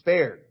going to be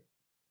spared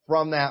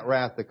from that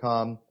wrath to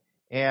come.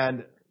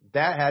 And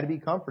that had to be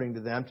comforting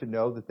to them to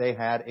know that they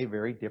had a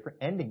very different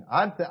ending.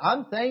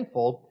 I'm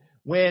thankful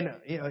when,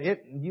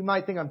 you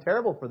might think I'm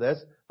terrible for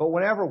this, but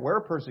whenever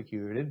we're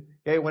persecuted,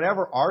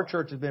 whenever our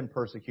church has been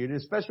persecuted,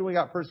 especially when we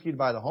got persecuted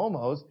by the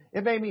homos,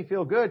 it made me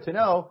feel good to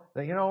know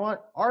that, you know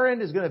what, our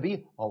end is going to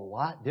be a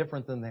lot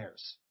different than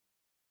theirs.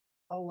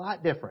 A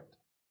lot different.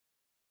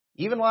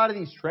 Even a lot of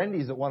these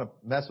trendies that want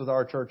to mess with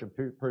our church and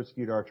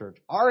persecute our church,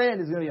 our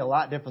end is going to be a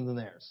lot different than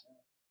theirs.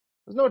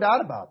 There's no doubt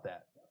about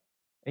that.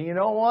 And you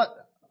know what?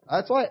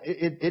 That's why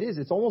it is.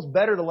 It's almost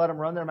better to let them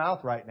run their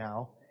mouth right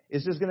now.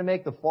 It's just going to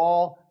make the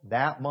fall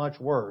that much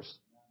worse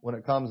when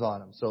it comes on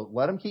them. So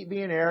let them keep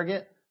being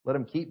arrogant. Let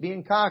them keep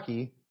being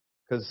cocky,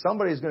 because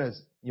somebody's going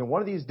to,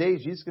 one of these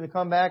days, Jesus is going to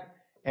come back,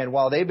 and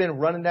while they've been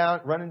running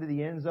to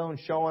the end zone,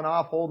 showing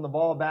off, holding the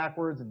ball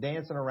backwards and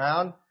dancing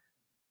around,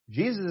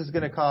 Jesus is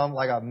going to come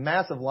like a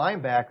massive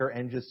linebacker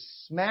and just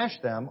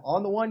smash them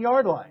on the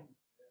 1-yard line.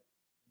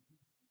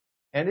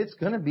 And it's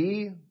going to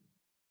be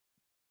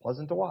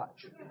pleasant to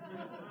watch.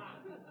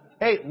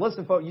 Hey,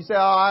 listen, folks, you say,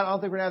 I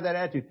don't think we're going to have that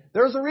attitude.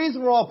 There's a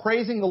reason we're all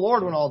praising the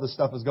Lord when all this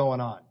stuff is going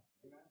on.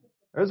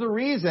 There's a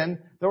reason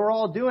that we're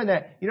all doing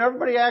that.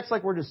 Everybody acts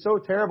like we're just so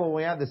terrible when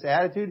we have this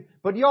attitude.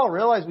 But do y'all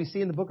realize we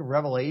see in the book of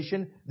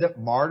Revelation that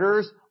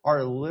martyrs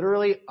are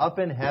literally up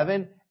in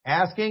heaven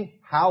asking,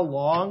 how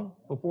long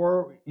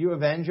before you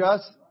avenge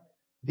us?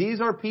 These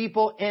are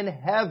people in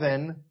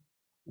heaven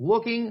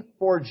looking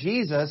for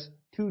Jesus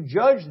to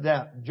judge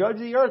them, judge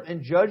the earth,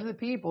 and judge the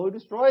people who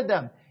destroyed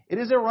them. It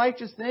is a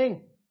righteous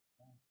thing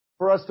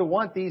for us to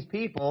want these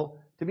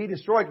people to be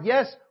destroyed.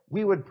 Yes,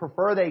 we would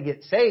prefer they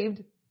get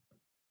saved.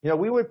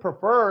 We would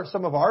prefer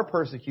some of our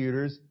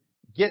persecutors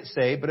get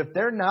saved, but if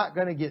they're not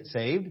going to get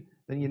saved,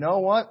 then you know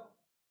what?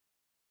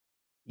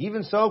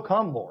 Even so,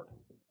 come, Lord.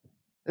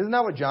 Isn't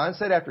that what John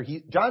said after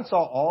John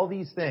saw all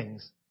these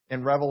things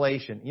in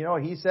Revelation?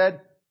 He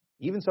said,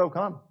 even so,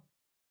 come.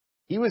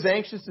 He was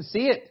anxious to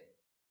see it.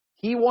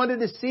 He wanted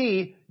to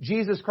see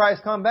Jesus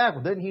Christ come back.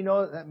 Well, didn't he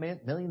know that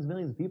millions and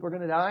millions of people are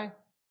going to die?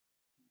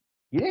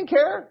 He didn't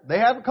care. They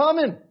have it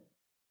coming.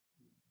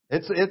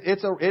 It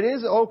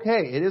is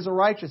okay. It is a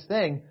righteous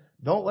thing.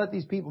 Don't let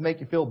these people make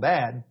you feel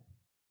bad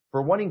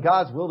for wanting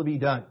God's will to be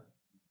done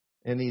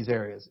in these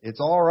areas. It's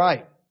all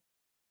right.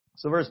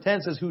 So verse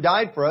 10 says, who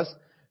died for us,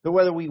 that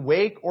whether we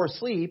wake or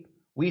sleep,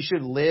 we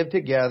should live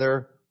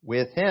together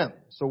with Him.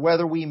 So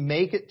whether we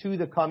make it to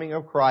the coming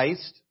of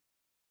Christ,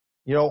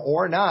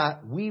 or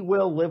not, we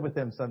will live with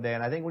Him someday.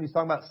 And I think when he's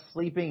talking about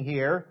sleeping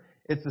here,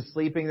 it's the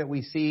sleeping that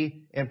we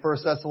see in 1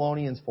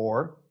 Thessalonians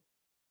 4,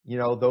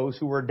 those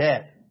who are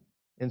dead.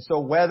 And so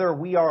whether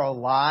we are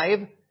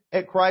alive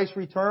at Christ's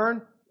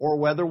return or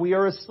whether we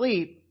are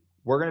asleep,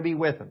 We're going to be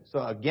with Him. So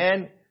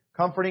again,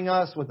 comforting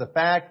us with the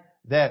fact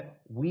that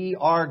we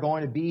are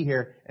going to be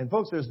here. And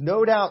folks, there's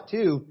no doubt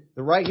too,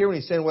 that right here when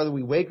He's saying whether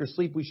we wake or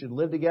sleep, we should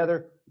live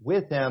together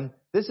with Him.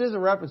 This is a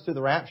reference to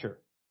the rapture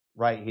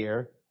right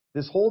here.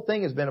 This whole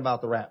thing has been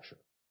about the rapture.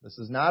 This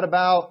is not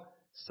about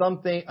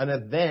an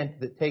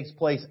event that takes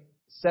place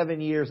 7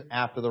 years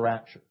after the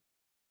rapture.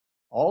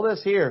 All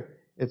this here,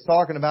 it's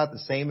talking about the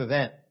same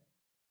event.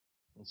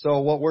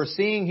 So what we're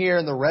seeing here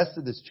in the rest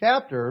of this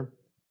chapter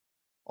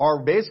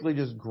are basically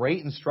just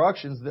great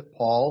instructions that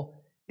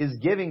Paul is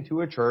giving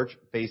to a church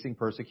facing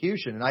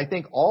persecution. And I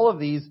think all of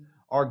these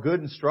are good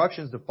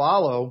instructions to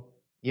follow,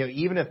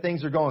 even if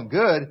things are going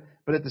good.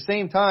 But at the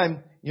same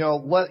time,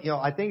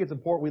 I think it's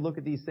important we look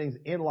at these things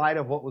in light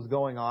of what was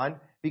going on,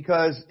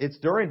 because it's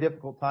during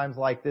difficult times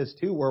like this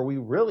too where we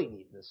really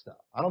need this stuff.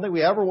 I don't think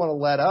we ever want to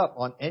let up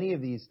on any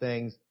of these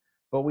things,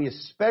 but we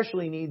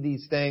especially need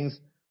these things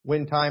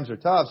when times are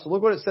tough. So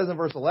look what it says in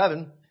verse 11.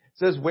 It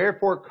says,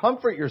 "Wherefore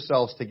comfort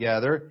yourselves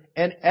together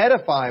and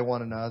edify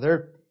one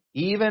another,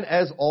 even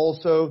as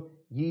also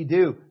ye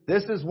do."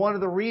 This is one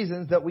of the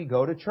reasons that we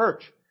go to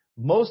church.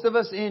 Most of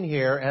us in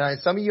here, and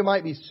some of you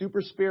might be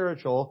super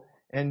spiritual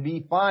and be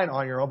fine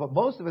on your own, but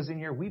most of us in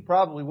here, we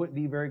probably wouldn't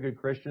be very good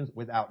Christians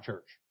without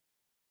church.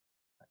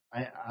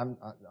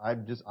 I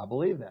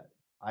believe that.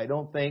 I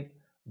don't think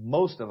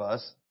most of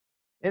us,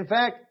 in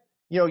fact,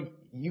 you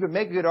could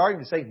make a good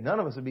argument to say none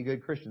of us would be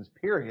good Christians,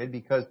 period,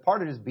 because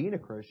part of just being a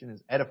Christian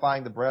is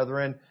edifying the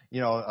brethren,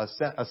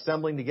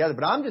 assembling together.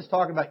 But I'm just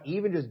talking about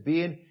even just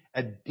being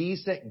a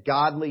decent,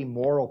 godly,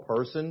 moral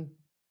person.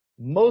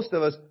 Most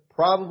of us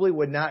probably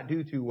would not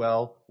do too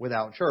well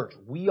without church.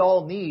 We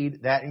all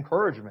need that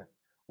encouragement.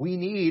 We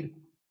need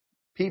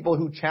people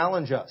who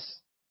challenge us.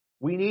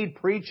 We need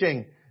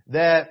preaching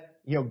that,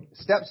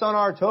 steps on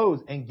our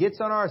toes and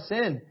gets on our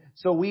sin.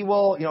 So we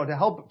will, to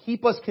help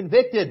keep us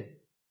convicted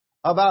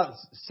about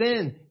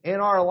sin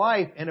in our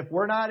life. And if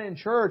we're not in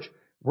church,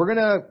 we're going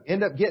to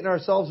end up getting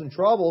ourselves in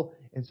trouble.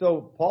 And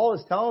so Paul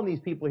is telling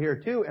these people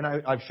here too, and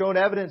I've shown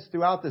evidence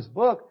throughout this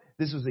book,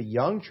 this was a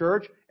young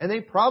church, and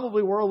they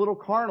probably were a little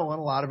carnal in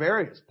a lot of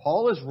areas.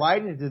 Paul is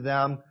writing to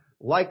them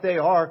like they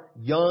are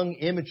young,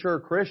 immature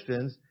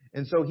Christians.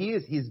 And so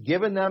he's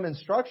given them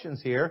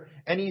instructions here,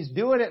 and he's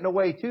doing it in a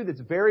way too that's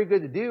very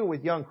good to do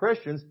with young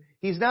Christians.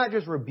 He's not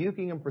just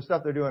rebuking them for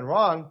stuff they're doing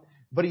wrong,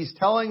 but he's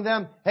telling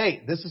them,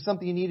 hey, this is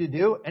something you need to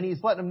do, and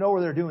he's letting them know where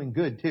they're doing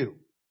good too.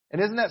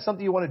 And isn't that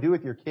something you want to do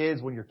with your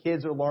kids when your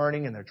kids are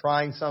learning and they're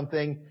trying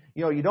something?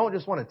 You don't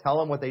just want to tell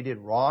them what they did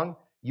wrong.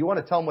 You want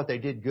to tell them what they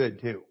did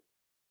good too.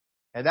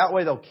 And that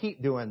way they'll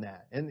keep doing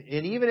that. And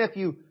even if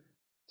you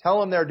tell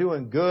them they're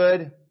doing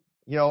good,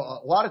 a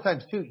lot of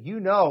times too,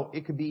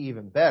 it could be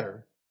even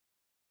better.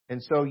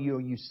 And so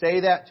you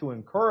say that to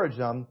encourage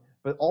them,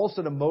 but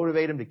also to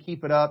motivate them to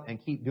keep it up and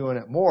keep doing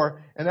it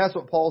more. And that's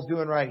what Paul's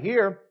doing right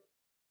here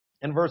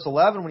in verse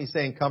 11 when he's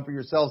saying, "Comfort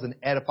yourselves and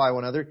edify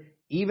one another,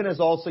 even as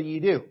also ye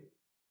do."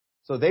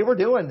 So they were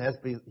doing this,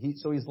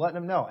 so he's letting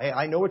them know, hey,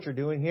 I know what you're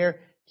doing here.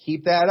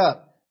 Keep that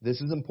up.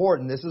 This is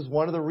important. This is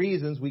one of the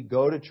reasons we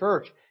go to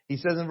church. He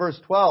says in verse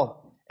 12,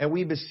 "And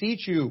we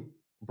beseech you,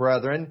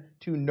 brethren,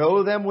 to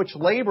know them which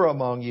labor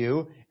among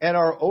you, and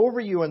are over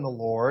you in the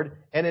Lord,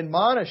 and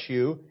admonish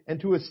you,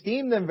 and to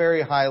esteem them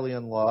very highly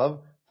in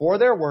love, for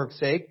their work's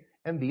sake,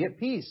 and be at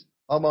peace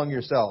among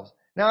yourselves."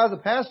 Now, as a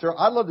pastor,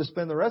 I'd love to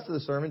spend the rest of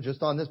the sermon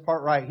just on this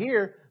part right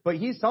here, but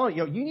he's telling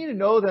you, you need to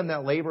know them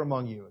that labor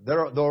among you.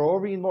 They're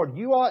over you in the Lord.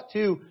 You ought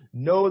to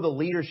know the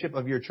leadership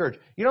of your church.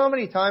 You know how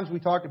many times we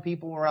talk to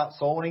people when we're out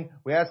soul winning,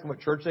 we ask them what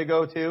church they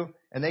go to,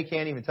 and they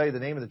can't even tell you the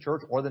name of the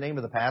church or the name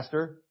of the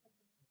pastor?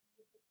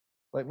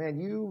 Like, man,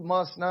 you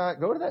must not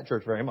go to that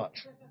church very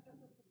much.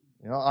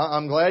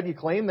 I'm glad you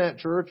claim that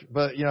church,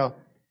 but, you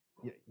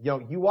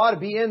ought to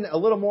be a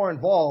little more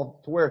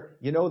involved to where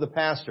you know the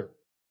pastor.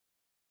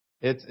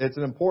 It's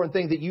an important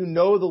thing that you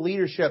know the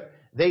leadership.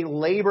 They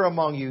labor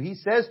among you. He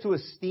says to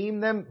esteem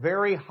them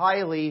very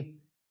highly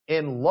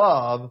in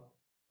love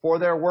for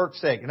their work's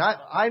sake. And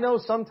I know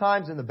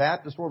sometimes in the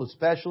Baptist world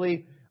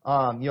especially,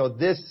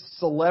 this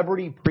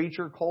celebrity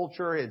preacher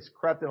culture has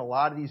crept in a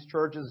lot of these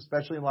churches,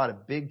 especially in a lot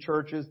of big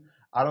churches.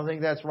 I don't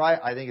think that's right.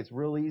 I think it's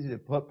real easy to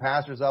put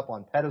pastors up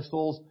on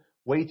pedestals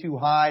way too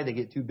high. They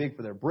get too big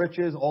for their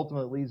britches.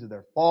 Ultimately, it leads to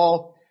their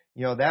fall.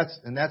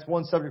 That's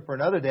one subject for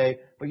another day.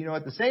 But,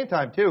 at the same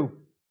time, too,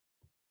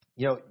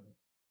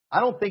 I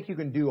don't think you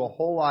can do a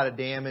whole lot of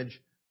damage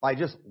by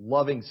just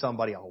loving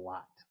somebody a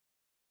lot.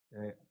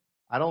 Okay?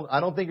 I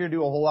don't think you're going to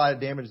do a whole lot of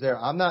damage there.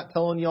 I'm not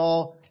telling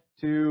y'all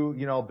to,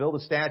 build a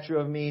statue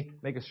of me,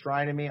 make a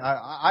shrine of me.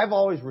 I've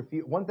always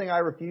refused. One thing I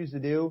refuse to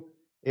do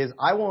is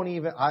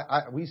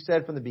we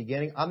said from the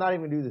beginning, I'm not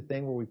even going to do the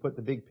thing where we put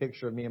the big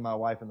picture of me and my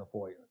wife in the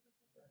foyer.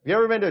 Have you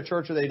ever been to a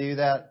church where they do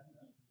that?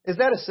 Is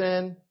that a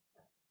sin?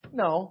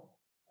 No,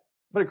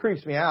 but it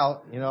creeps me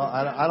out.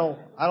 I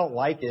don't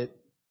like it.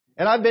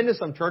 And I've been to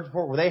some churches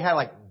before where they had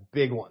like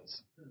big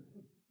ones,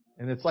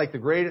 and it's like the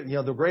greater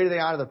they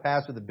honor the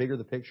pastor, the bigger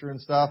the picture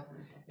and stuff.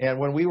 And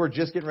when we were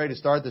just getting ready to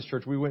start this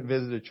church, we went and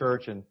visited a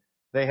church, and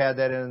they had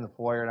that in the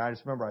foyer, and I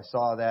just remember I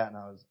saw that, and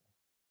I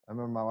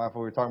remember my wife,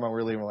 when we were talking about we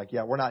were leaving, we're like,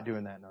 yeah, we're not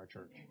doing that in our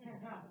church.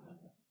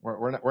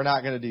 We're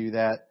not going to do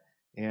that.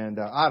 And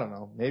I don't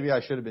know, maybe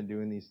I should have been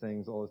doing these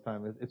things all the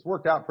time. It's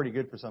worked out pretty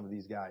good for some of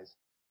these guys.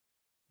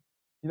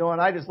 You know,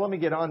 and let me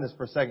get on this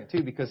for a second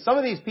too, because some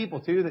of these people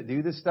too that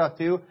do this stuff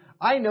too,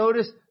 I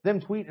notice them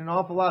tweeting an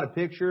awful lot of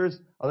pictures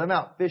of them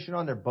out fishing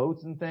on their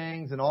boats and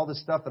things and all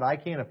this stuff that I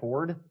can't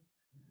afford.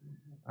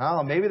 I don't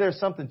know, maybe there's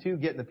something to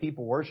getting the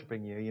people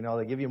worshiping you. You know,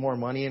 they give you more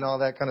money and all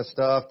that kind of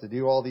stuff to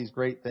do all these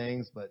great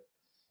things, but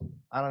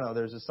I don't know.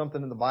 There's just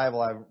something in the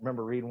Bible I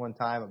remember reading one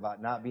time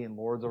about not being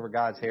lords over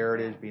God's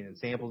heritage, being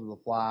examples of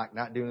the flock,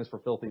 not doing this for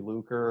filthy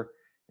lucre.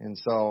 And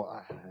so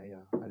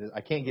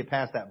I can't get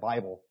past that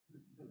Bible.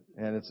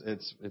 And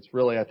it's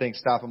really, I think,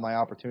 stopping my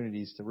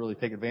opportunities to really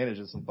take advantage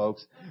of some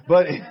folks.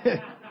 But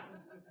and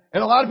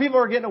a lot of people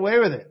are getting away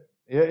with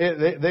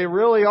it. They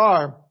really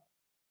are.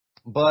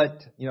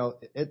 But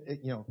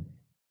the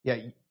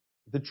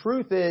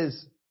truth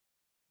is,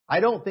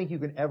 I don't think you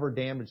can ever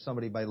damage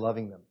somebody by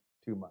loving them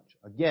too much.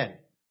 Again,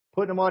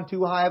 putting them on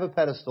too high of a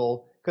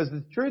pedestal. Because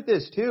the truth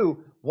is too,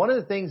 one of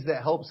the things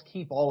that helps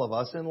keep all of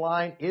us in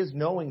line is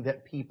knowing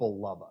that people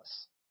love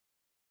us.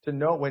 To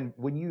know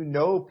when you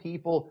know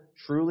people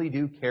truly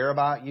do care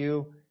about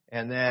you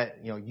and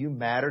that, you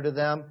matter to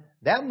them,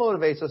 that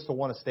motivates us to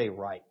want to stay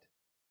right.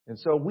 And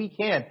so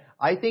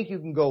I think you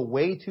can go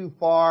way too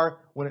far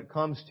when it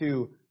comes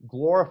to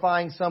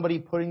glorifying somebody,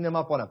 putting them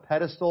up on a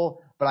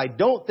pedestal, but I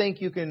don't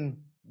think you can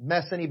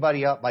mess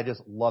anybody up by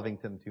just loving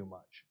them too much.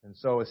 And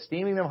so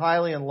esteeming them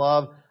highly in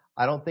love,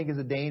 I don't think is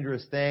a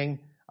dangerous thing.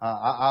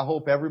 I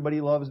hope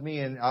everybody loves me,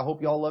 and I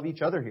hope you all love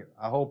each other here.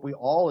 I hope we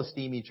all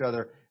esteem each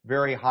other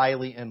very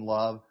highly in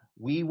love.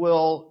 We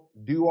will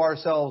do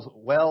ourselves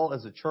well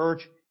as a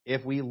church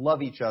if we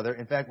love each other.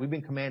 In fact, we've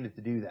been commanded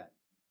to do that.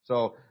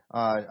 So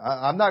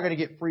I'm not going to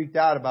get freaked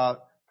out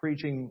about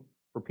preaching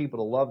for people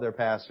to love their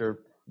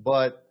pastor,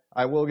 but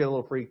I will get a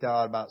little freaked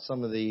out about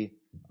some of the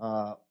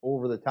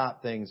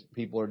over-the-top things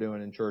people are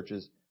doing in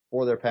churches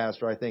for their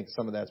pastor. I think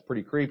some of that's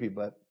pretty creepy,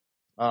 but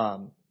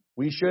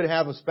we should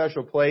have a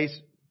special place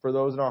for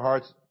those in our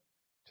hearts,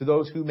 to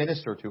those who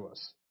minister to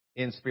us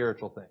in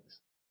spiritual things.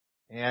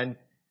 And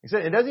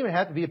it doesn't even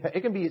have to be,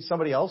 it can be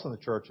somebody else in the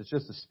church. It's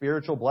just a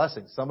spiritual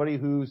blessing. Somebody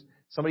who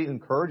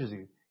encourages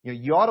you.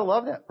 You ought to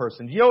love that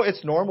person.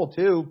 It's normal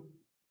too.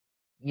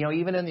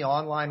 Even in the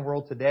online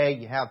world today,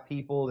 you have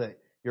people that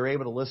you're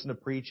able to listen to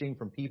preaching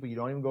from people you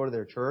don't even go to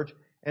their church.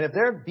 And if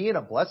they're being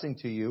a blessing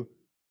to you,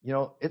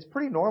 it's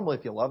pretty normal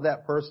if you love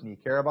that person, you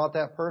care about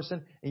that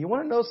person. And you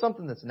want to know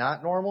something that's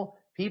not normal?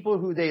 People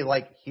who they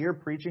hear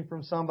preaching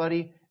from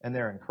somebody and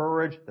they're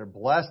encouraged, they're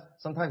blessed.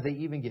 Sometimes they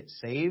even get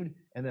saved.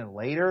 And then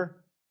later,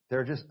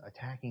 they're just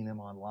attacking them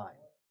online.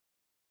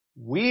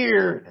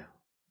 Weird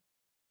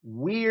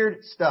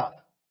stuff.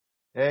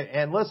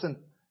 And listen,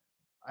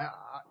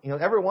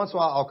 every once in a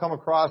while I'll come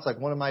across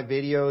one of my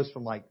videos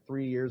from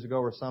 3 years ago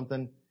or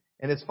something.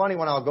 And it's funny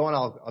when I'll go and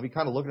I'll be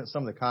kind of looking at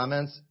some of the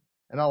comments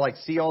and I'll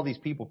see all these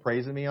people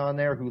praising me on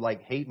there who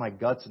hate my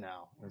guts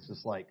now. And it's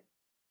just that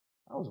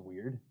was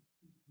weird.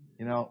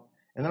 And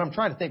then I'm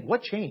trying to think,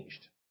 what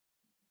changed?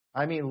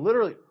 I mean,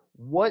 literally,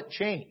 what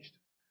changed?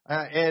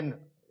 And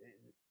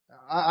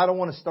I don't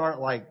want to start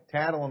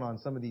tattling on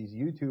some of these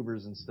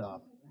YouTubers and stuff,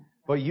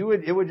 but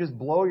it would just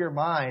blow your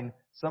mind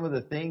some of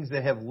the things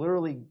that have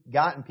literally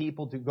gotten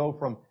people to go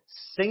from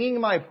singing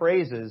my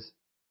praises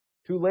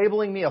to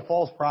labeling me a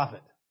false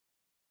prophet.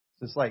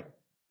 It's just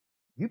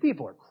you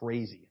people are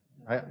crazy.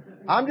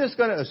 I'm just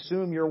going to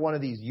assume you're one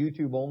of these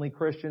YouTube-only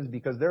Christians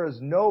because there is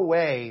no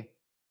way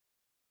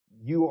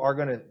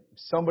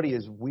somebody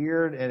as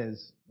weird and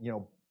as,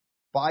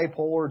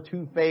 bipolar,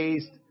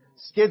 two-faced,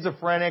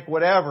 schizophrenic,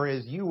 whatever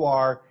as you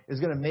are, is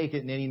going to make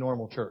it in any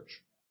normal church.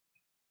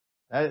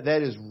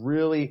 That is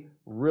really,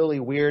 really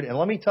weird. And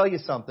let me tell you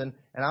something,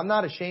 and I'm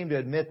not ashamed to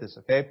admit this,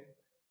 okay?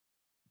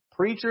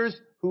 Preachers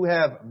who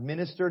have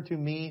ministered to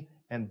me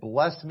and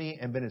blessed me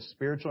and been a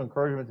spiritual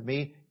encouragement to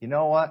me, you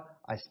know what?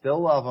 I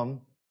still love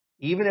them,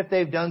 even if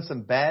they've done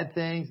some bad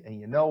things. And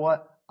you know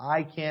what?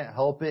 I can't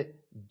help it.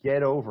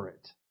 Get over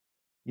it.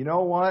 You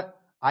know what?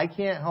 I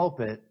can't help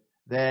it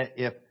that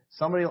if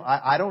somebody,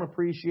 I don't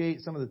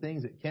appreciate some of the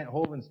things that Kent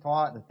Hovind's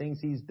taught and the things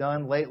he's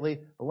done lately.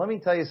 But let me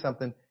tell you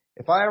something.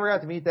 If I ever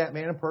got to meet that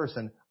man in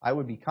person, I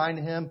would be kind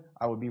to him.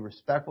 I would be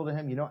respectful to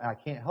him. And I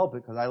can't help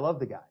it because I love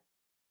the guy.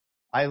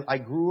 I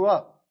grew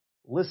up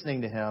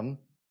listening to him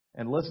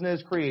and listening to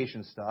his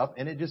creation stuff.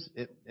 And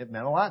it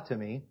meant a lot to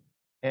me.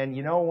 And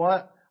you know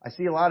what? I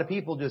see a lot of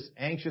people just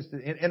anxious to,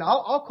 and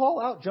I'll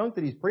call out junk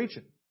that he's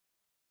preaching.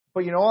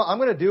 But you know what? I'm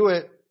going to do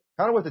it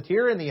kind of with a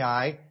tear in the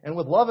eye and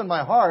with love in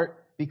my heart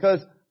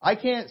because I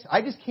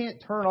just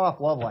can't turn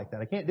off love like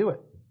that. I can't do it.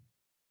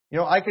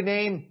 I could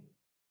name,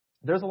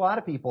 there's a lot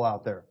of people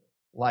out there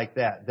like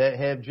that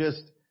have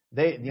just,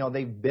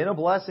 they've been a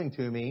blessing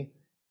to me.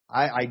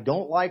 I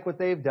don't like what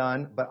they've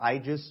done, but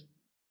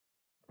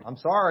I'm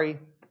sorry.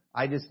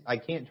 I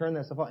can't turn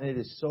that stuff off. And it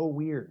is so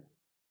weird.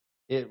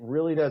 It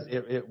really does.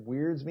 It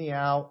weirds me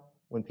out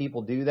when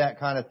people do that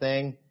kind of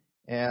thing.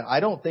 And I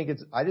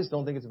just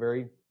don't think it's a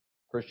very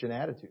Christian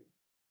attitude.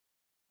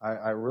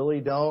 I really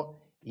don't.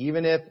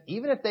 Even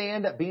if they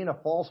end up being a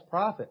false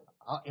prophet,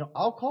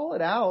 I'll call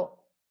it out.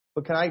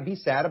 But can I be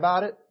sad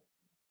about it?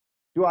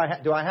 Do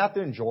I have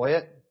to enjoy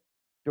it?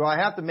 Do I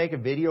have to make a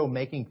video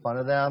making fun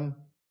of them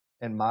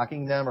and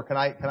mocking them, or can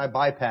I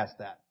bypass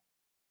that?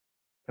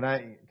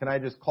 Can I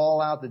just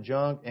call out the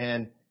junk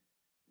and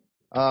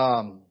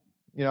I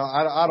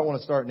don't want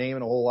to start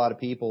naming a whole lot of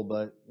people,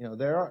 but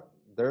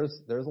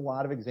there's a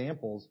lot of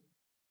examples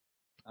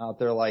out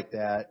there like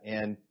that,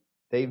 and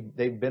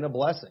they've been a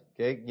blessing.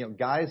 Okay,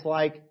 guys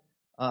like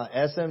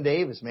S.M.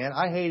 Davis, man,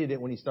 I hated it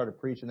when he started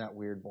preaching that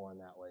weird born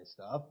that way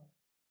stuff.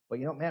 But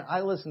man,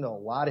 I listened to a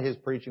lot of his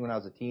preaching when I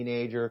was a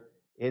teenager.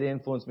 It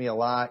influenced me a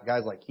lot.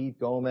 Guys like Keith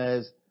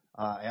Gomez,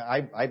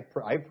 I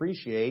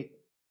appreciate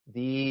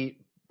the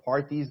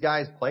part these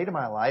guys played in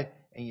my life.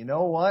 And you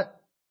know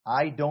what?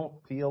 I don't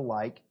feel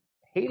like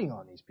hating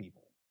on these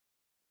people.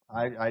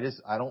 I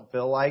don't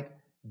feel like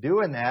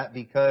doing that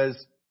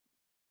because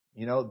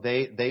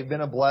they've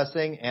been a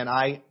blessing, and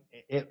I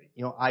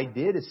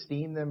did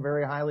esteem them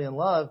very highly in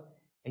love.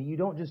 And you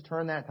don't just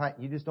turn that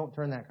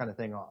kind of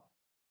thing off.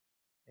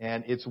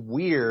 And it's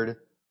weird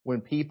when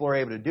people are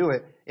able to do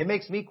it. It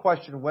makes me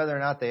question whether or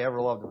not they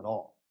ever loved them at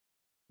all.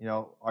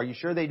 Are you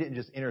sure they didn't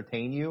just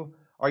entertain you?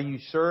 Are you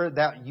sure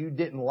that you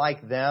didn't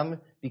like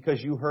them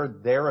because you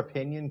heard their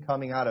opinion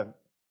coming out of,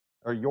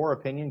 or your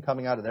opinion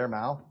coming out of their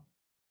mouth?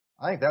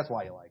 I think that's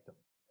why you liked them.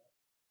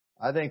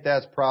 I think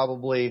that's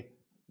probably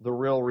the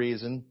real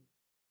reason.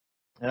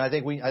 And I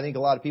think a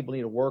lot of people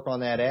need to work on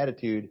that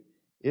attitude.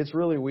 It's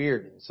really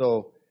weird.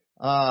 So,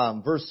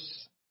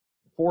 verse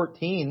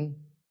 14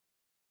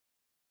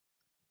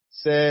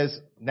 says,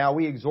 "Now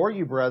we exhort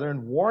you,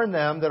 brethren, warn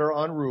them that are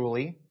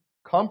unruly,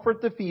 comfort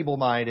the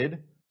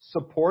feeble-minded,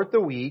 support the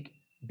weak,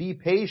 be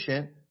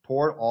patient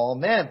toward all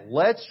men."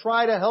 Let's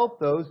try to help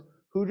those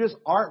who just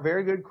aren't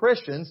very good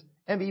Christians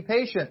and be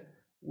patient.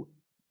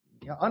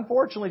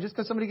 Unfortunately, just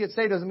because somebody gets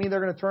saved doesn't mean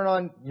they're going to turn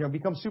on,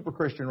 become super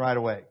Christian right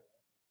away.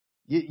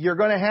 You're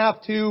going to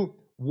have to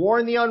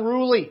warn the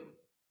unruly.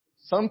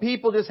 Some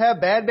people just have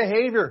bad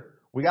behavior.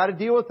 We got to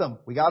deal with them.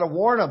 We got to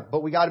warn them,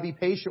 but we got to be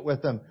patient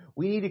with them.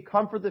 We need to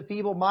comfort the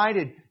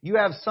feeble-minded. You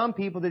have some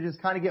people that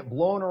just kind of get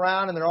blown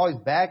around and they're always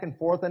back and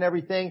forth on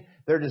everything.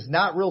 They're just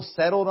not real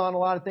settled on a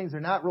lot of things. They're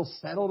not real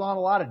settled on a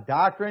lot of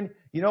doctrine.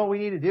 You know what we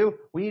need to do?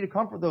 We need to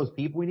comfort those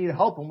people. We need to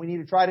help them. We need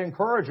to try to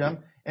encourage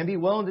them and be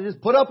willing to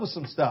just put up with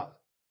some stuff.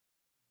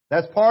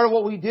 That's part of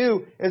what we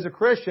do as a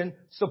Christian,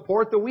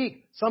 support the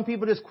weak. Some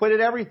people just quit at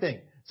everything.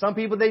 Some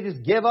people, they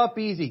just give up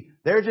easy.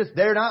 They're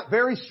not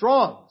very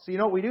strong. So you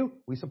know what we do?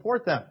 We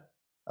support them.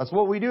 That's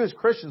what we do as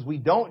Christians. We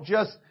don't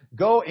just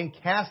go and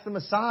cast them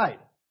aside.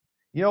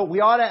 We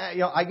ought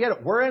to, I get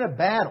it. We're in a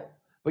battle.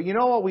 But you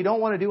know what we don't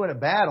want to do in a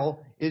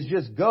battle is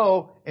just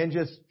go and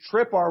just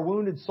trip our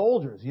wounded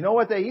soldiers. You know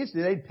what they used to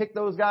do? They'd pick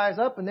those guys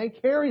up and they'd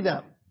carry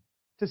them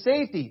to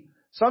safety.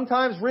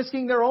 Sometimes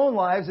risking their own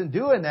lives in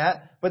doing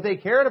that, but they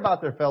cared about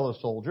their fellow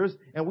soldiers.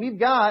 And we've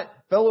got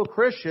fellow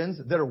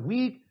Christians that are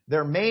weak,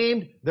 they're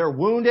maimed, they're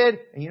wounded,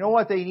 and you know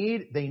what they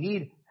need? They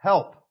need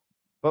help.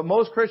 But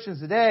most Christians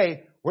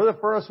today, we're the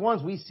first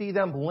ones. We see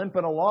them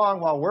limping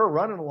along while we're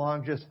running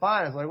along just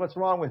fine. It's like, what's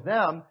wrong with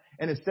them?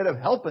 And instead of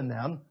helping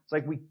them, it's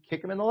like we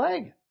kick them in the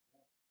leg.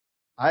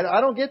 I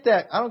don't get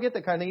that. I don't get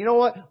that kind of thing. You know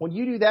what? When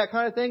you do that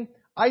kind of thing,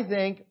 I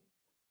think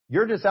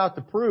you're just out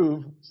to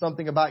prove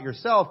something about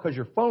yourself because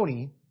you're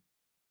phony.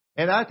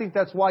 And I think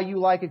that's why you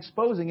like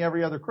exposing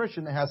every other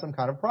Christian that has some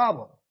kind of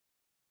problem.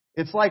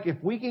 It's like if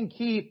we can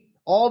keep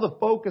all the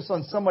focus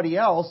on somebody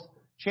else,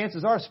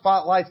 chances are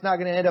spotlight's not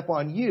going to end up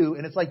on you.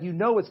 And it's like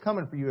it's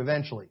coming for you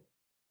eventually.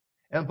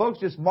 And folks,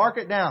 just mark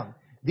it down.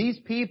 These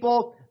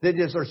people that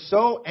just are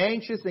so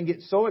anxious and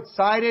get so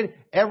excited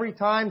every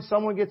time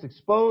someone gets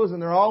exposed, and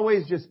they're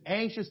always just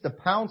anxious to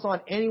pounce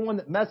on anyone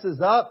that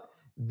messes up,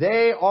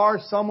 they are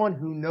someone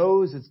who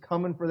knows it's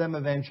coming for them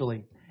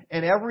eventually.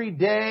 And every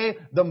day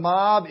the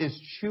mob is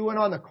chewing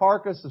on the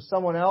carcass of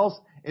someone else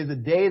is a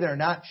day they're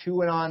not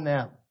chewing on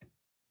them.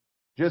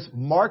 Just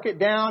mark it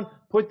down,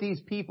 put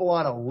these people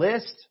on a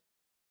list,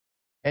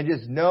 and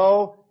just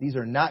know these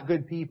are not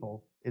good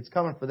people. It's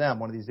coming for them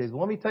one of these days. Well,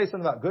 let me tell you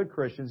something about good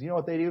Christians. You know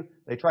what they do?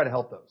 They try to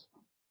help those.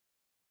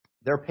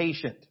 They're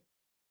patient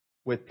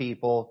with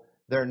people.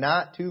 They're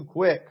not too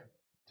quick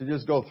to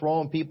just go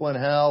throwing people in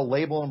hell,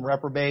 label them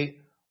reprobate,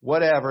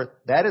 whatever.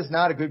 That is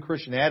not a good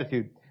Christian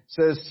attitude. It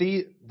says,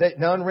 see that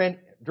none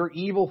render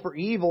evil for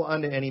evil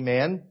unto any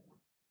man,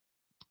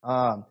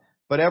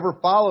 but ever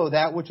follow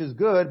that which is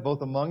good,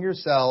 both among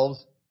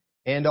yourselves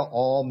and to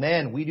all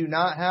men. We do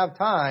not have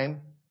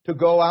time to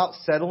go out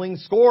settling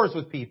scores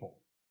with people.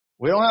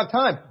 We don't have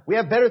time. We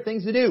have better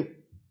things to do.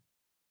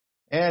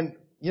 And,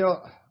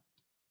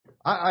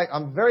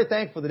 I'm very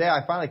thankful the day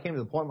I finally came to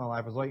the point in my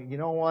life. I was like, you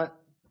know what?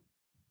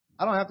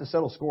 I don't have to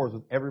settle scores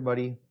with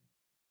everybody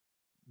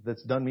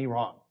that's done me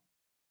wrong.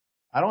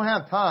 I don't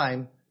have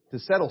time to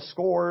settle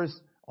scores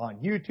on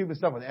YouTube and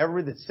stuff with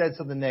everybody that said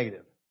something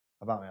negative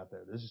about me out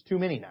there. There's just too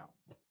many now.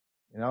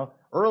 You know,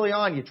 early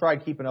on you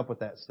tried keeping up with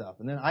that stuff,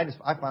 and then I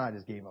finally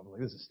just gave up. I'm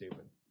like, this is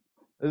stupid.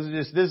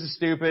 This is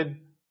stupid.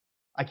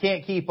 I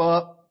can't keep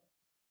up.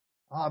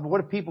 But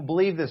what if people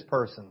believe this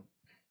person?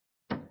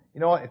 You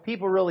know what? If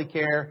people really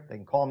care, they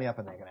can call me up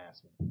and they can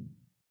ask me.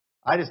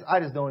 I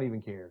just don't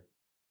even care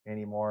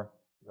anymore.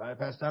 Right,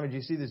 Pastor Tommy, did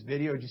you see this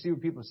video? Did you see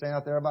what people are saying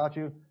out there about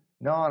you?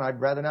 No, and I'd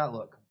rather not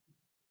look.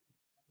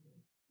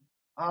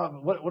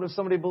 What if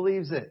somebody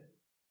believes it?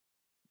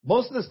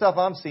 Most of the stuff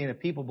I'm seeing, if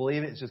people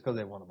believe it, it's just because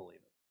they want to believe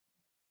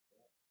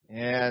it.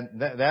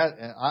 And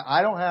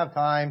I don't have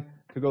time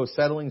to go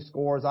settling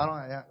scores.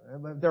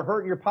 They're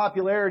hurting your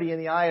popularity in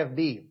the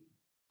IFB.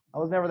 I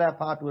was never that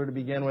popular to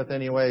begin with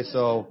anyway,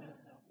 so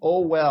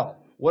oh well.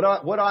 What do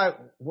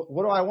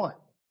I want?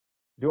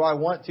 Do I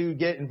want to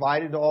get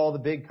invited to all the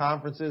big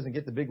conferences and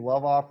get the big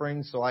love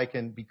offerings so I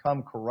can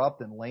become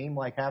corrupt and lame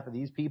like half of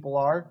these people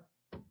are?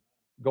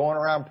 Going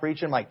around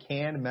preaching my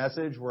canned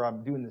message where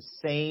I'm doing the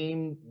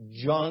same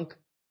junk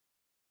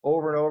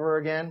over and over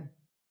again.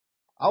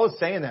 I was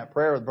saying that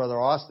prayer with Brother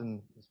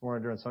Austin this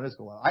morning during Sunday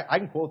school. I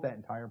can quote that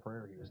entire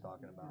prayer he was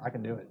talking about. I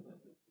can do it.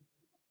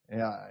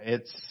 Yeah,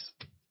 it's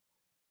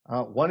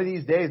one of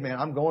these days, man,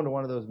 I'm going to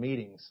one of those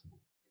meetings.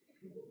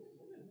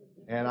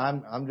 And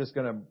I'm just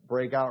going to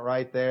break out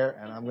right there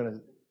and I'm going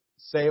to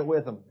say it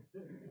with them.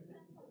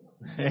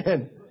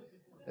 And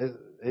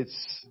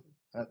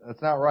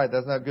that's not right.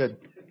 That's not good.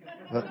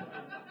 But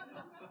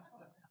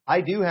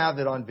I do have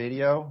it on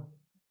video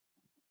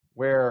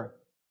where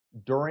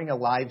during a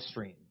live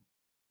stream,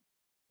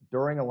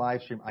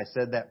 I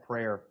said that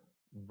prayer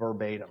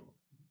verbatim.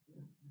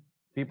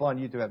 People on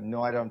YouTube have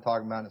no idea what I'm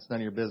talking about. And it's none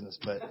of your business,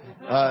 but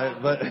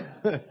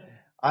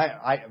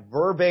I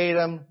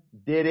verbatim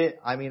did it.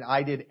 I mean,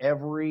 I did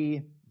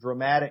every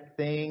dramatic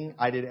thing.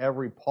 I did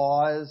every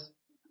pause.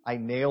 I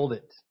nailed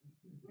it.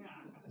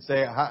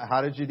 Say,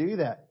 how did you do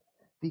that?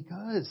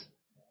 Because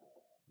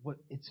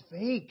it's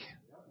fake.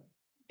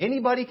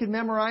 Anybody can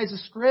memorize a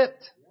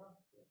script.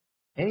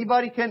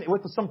 Anybody can,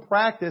 with some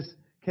practice,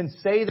 can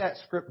say that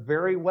script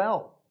very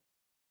well.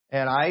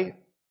 And I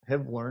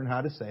have learned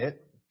how to say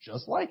it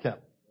just like him.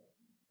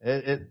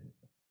 I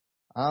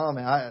don't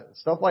know, man.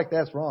 Stuff like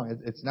that's wrong.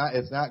 It's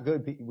not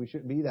good. We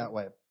shouldn't be that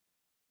way.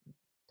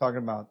 Talking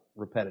about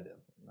repetitive.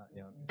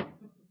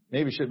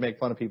 Maybe shouldn't make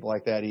fun of people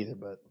like that either,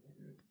 but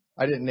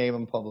I didn't name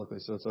them publicly,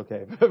 so it's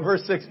okay.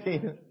 Verse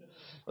 16.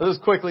 Let's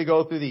just quickly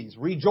go through these.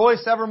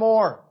 Rejoice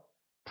evermore.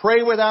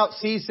 Pray without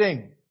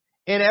ceasing.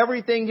 In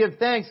everything give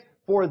thanks,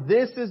 for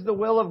this is the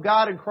will of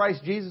God in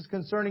Christ Jesus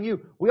concerning you.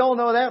 We all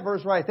know that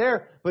verse right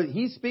there, but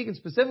he's speaking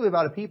specifically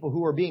about a people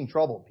who are being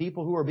troubled,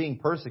 people who are being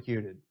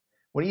persecuted.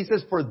 When he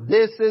says, for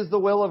this is the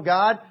will of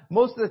God,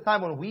 most of the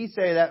time when we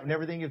say that, in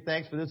everything give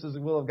thanks, for this is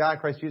the will of God,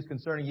 Christ Jesus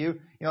concerning you,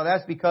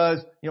 that's because,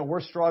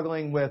 we're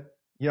struggling with,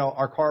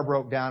 our car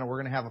broke down and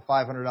we're going to have a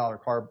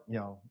 $500 car,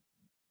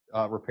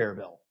 repair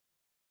bill.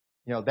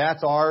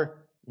 That's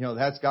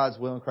that's God's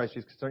will in Christ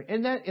Jesus concerning.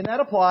 And that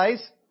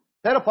applies.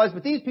 That applies,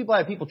 but these people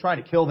had people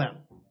trying to kill them.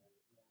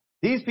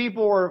 These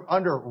people were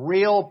under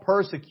real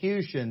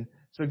persecution.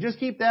 So just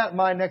keep that in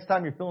mind next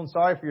time you're feeling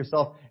sorry for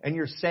yourself and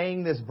you're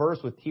saying this verse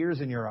with tears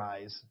in your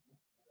eyes,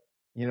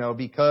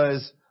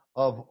 because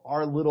of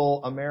our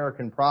little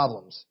American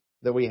problems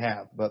that we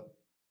have. But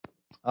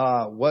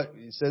what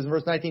it says in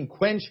verse 19,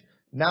 quench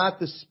not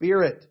the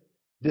spirit,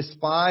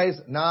 despise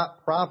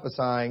not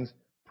prophesying,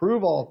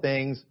 prove all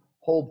things,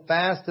 hold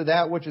fast to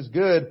that which is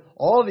good.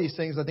 All of these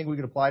things I think we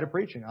could apply to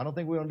preaching. I don't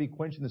think we want to be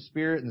quenching the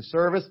spirit in the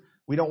service.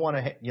 We don't want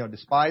to,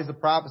 despise the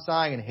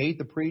prophesying and hate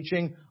the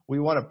preaching. We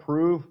want to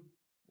prove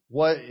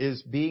what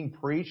is being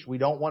preached. We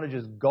don't want to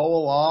just go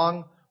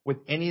along with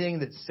anything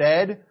that's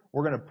said.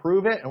 We're going to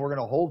prove it and we're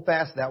going to hold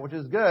fast to that which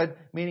is good.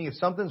 Meaning if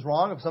something's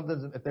wrong,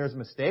 if there's a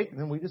mistake,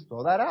 then we just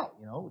throw that out.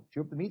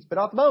 Chew up the meat, spit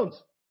out the bones,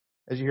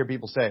 as you hear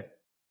people say.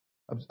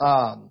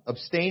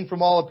 Abstain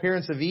from all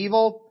appearance of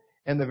evil.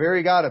 And the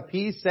very God of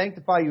peace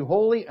sanctify you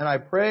wholly. And I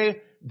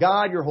pray,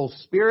 God, your whole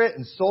spirit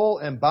and soul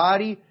and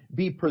body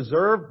be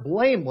preserved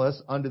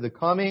blameless unto the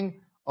coming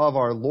of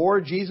our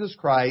Lord Jesus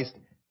Christ.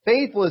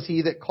 Faithful is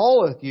he that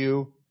calleth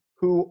you,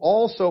 who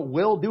also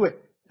will do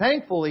it.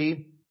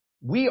 Thankfully,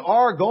 we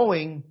are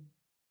going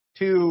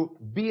to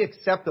be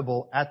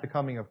acceptable at the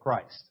coming of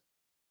Christ.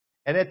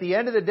 And at the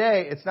end of the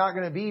day, it's not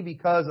going to be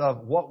because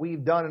of what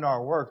we've done in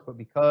our works, but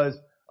because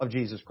of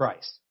Jesus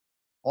Christ.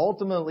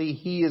 Ultimately,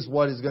 he is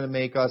what is going to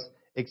make us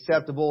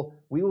acceptable.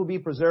 We will be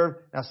preserved.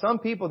 Now, some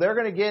people, they're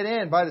going to get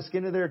in by the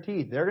skin of their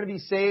teeth. They're going to be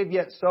saved,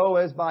 yet so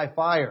as by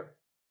fire.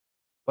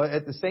 But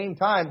at the same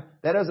time,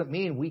 that doesn't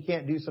mean we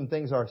can't do some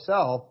things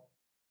ourselves,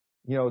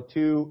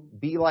 to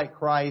be like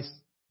Christ,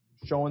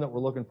 showing that we're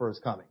looking for his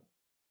coming.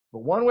 But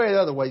one way or the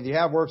other, whether you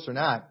have works or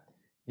not,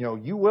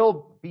 you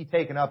will be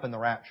taken up in the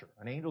rapture.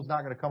 An angel's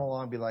not going to come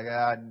along and be like,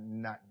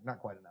 not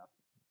quite enough.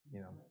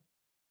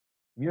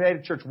 You made it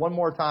to church one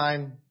more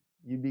time,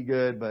 you'd be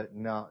good, but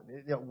no.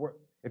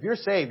 If you're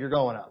saved, you're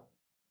going up.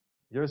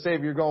 If you're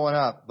saved, you're going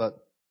up. But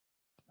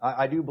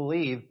I do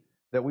believe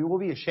that we will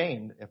be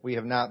ashamed if we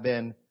have not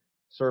been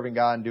serving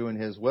God and doing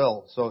his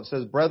will. So it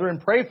says,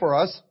 brethren, pray for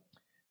us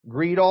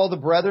Greet all the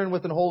brethren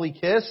with an holy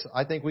kiss.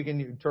 I think we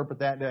can interpret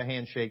that into a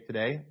handshake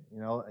today.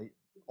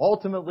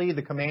 Ultimately,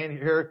 the command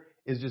here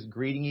is just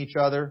greeting each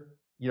other.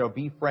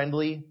 Be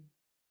friendly.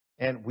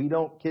 And we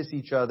don't kiss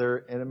each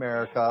other in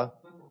America.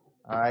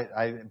 All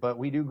right. But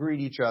we do greet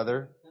each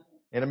other.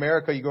 In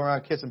America, you go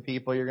around kissing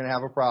people, you're going to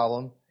have a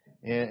problem.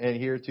 And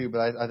here too,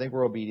 but I think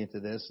we're obedient to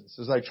this. It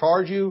says, I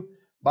charge you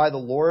by the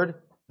Lord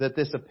that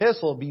this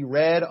epistle be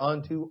read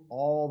unto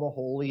all the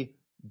holy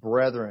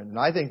brethren. And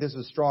I think this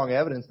is strong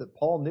evidence that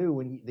Paul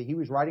knew that he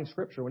was writing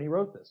Scripture when he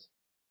wrote this.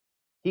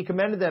 He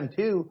commended them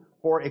too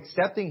for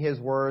accepting his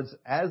words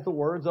as the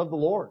words of the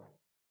Lord.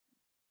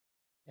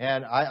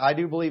 And I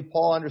do believe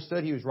Paul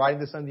understood he was writing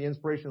this under the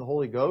inspiration of the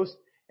Holy Ghost,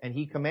 and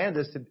he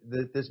commanded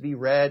that this be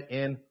read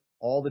in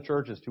all the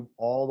churches, to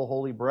all the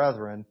holy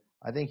brethren.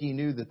 I think he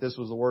knew that this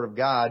was the Word of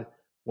God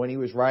when he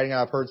was writing.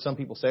 I've heard some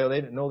people say,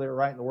 they didn't know they were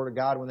writing the Word of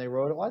God when they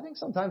wrote it. Well, I think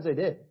sometimes they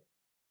did.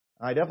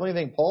 I definitely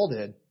think Paul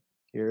did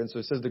here. And so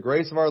it says, the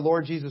grace of our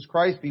Lord Jesus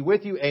Christ be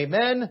with you.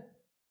 Amen.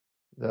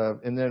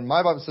 And then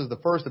my Bible says the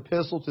first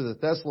epistle to the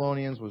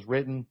Thessalonians was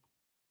written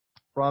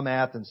from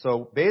Athens.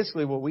 So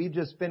basically what we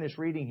just finished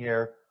reading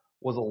here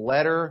was a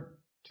letter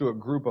to a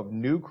group of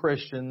new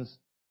Christians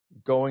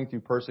going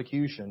through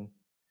persecution.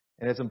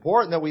 And it's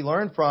important that we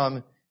learn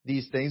from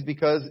these things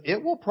because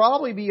it will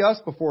probably be us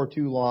before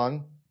too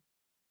long.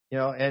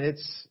 And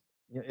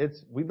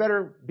we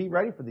better be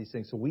ready for these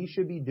things. So we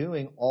should be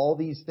doing all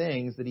these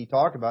things that he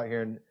talked about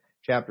here in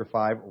chapter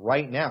 5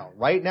 right now.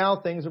 Right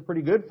now, things are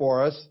pretty good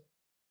for us.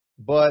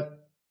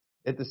 But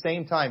at the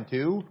same time,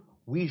 too,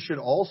 we should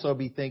also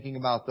be thinking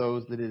about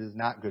those that it is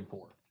not good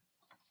for.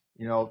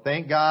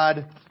 Thank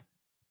God,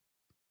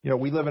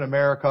 we live in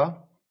America.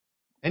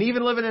 And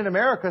even living in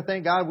America,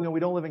 thank God, we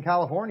don't live in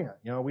California.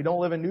 We don't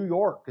live in New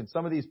York and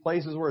some of these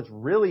places where it's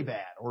really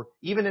bad. Or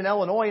even in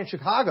Illinois and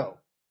Chicago.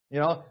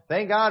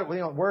 Thank God,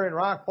 we're in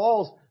Rock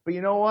Falls. But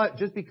you know what?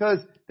 Just because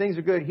things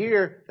are good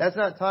here, that's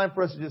not time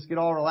for us to just get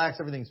all relaxed,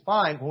 everything's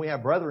fine, when we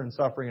have brethren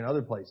suffering in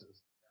other places.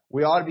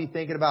 We ought to be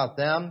thinking about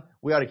them.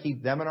 We ought to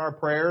keep them in our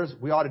prayers.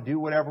 We ought to do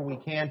whatever we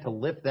can to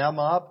lift them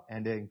up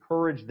and to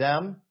encourage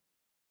them.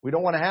 We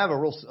don't want to have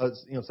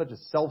such a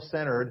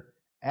self-centered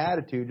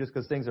attitude just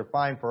because things are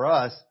fine for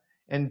us.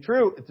 And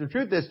the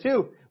truth is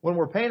too, when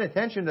we're paying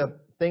attention to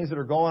things that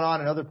are going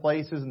on in other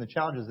places and the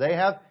challenges they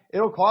have,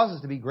 it'll cause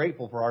us to be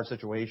grateful for our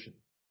situation.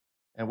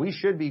 And we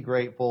should be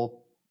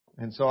grateful.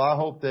 And so I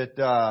hope that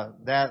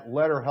that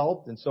letter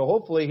helped. And so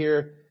hopefully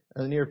here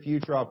in the near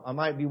future, I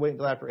might be waiting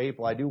until after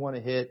April. I do want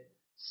to hit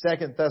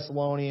 2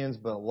 Thessalonians,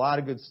 but a lot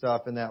of good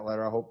stuff in that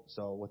letter. I hope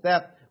so. With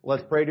that,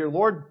 let's pray, dear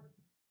Lord.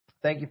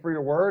 Thank you for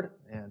your word,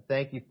 and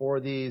thank you for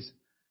these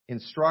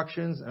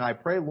instructions. And I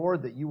pray,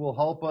 Lord, that you will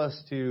help us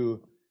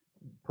to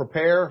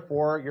prepare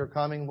for your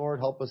coming, Lord.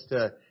 Help us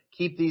to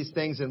keep these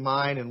things in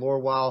mind. And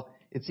Lord, while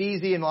it's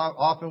easy and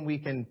often we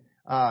can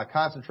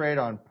concentrate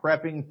on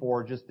prepping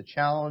for just the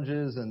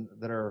challenges and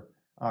that are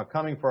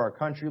coming for our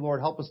country, Lord,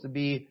 help us to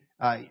be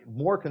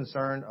more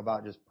concerned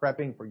about just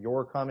prepping for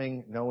your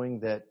coming,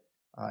 knowing that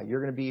you're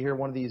going to be here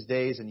one of these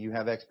days and you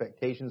have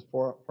expectations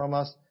from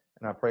us.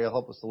 And I pray you'll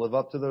help us to live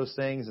up to those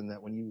things, and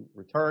that when you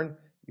return,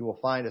 you will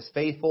find us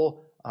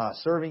faithful,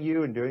 serving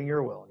you and doing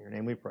your will. In your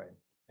name we pray.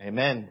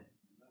 Amen.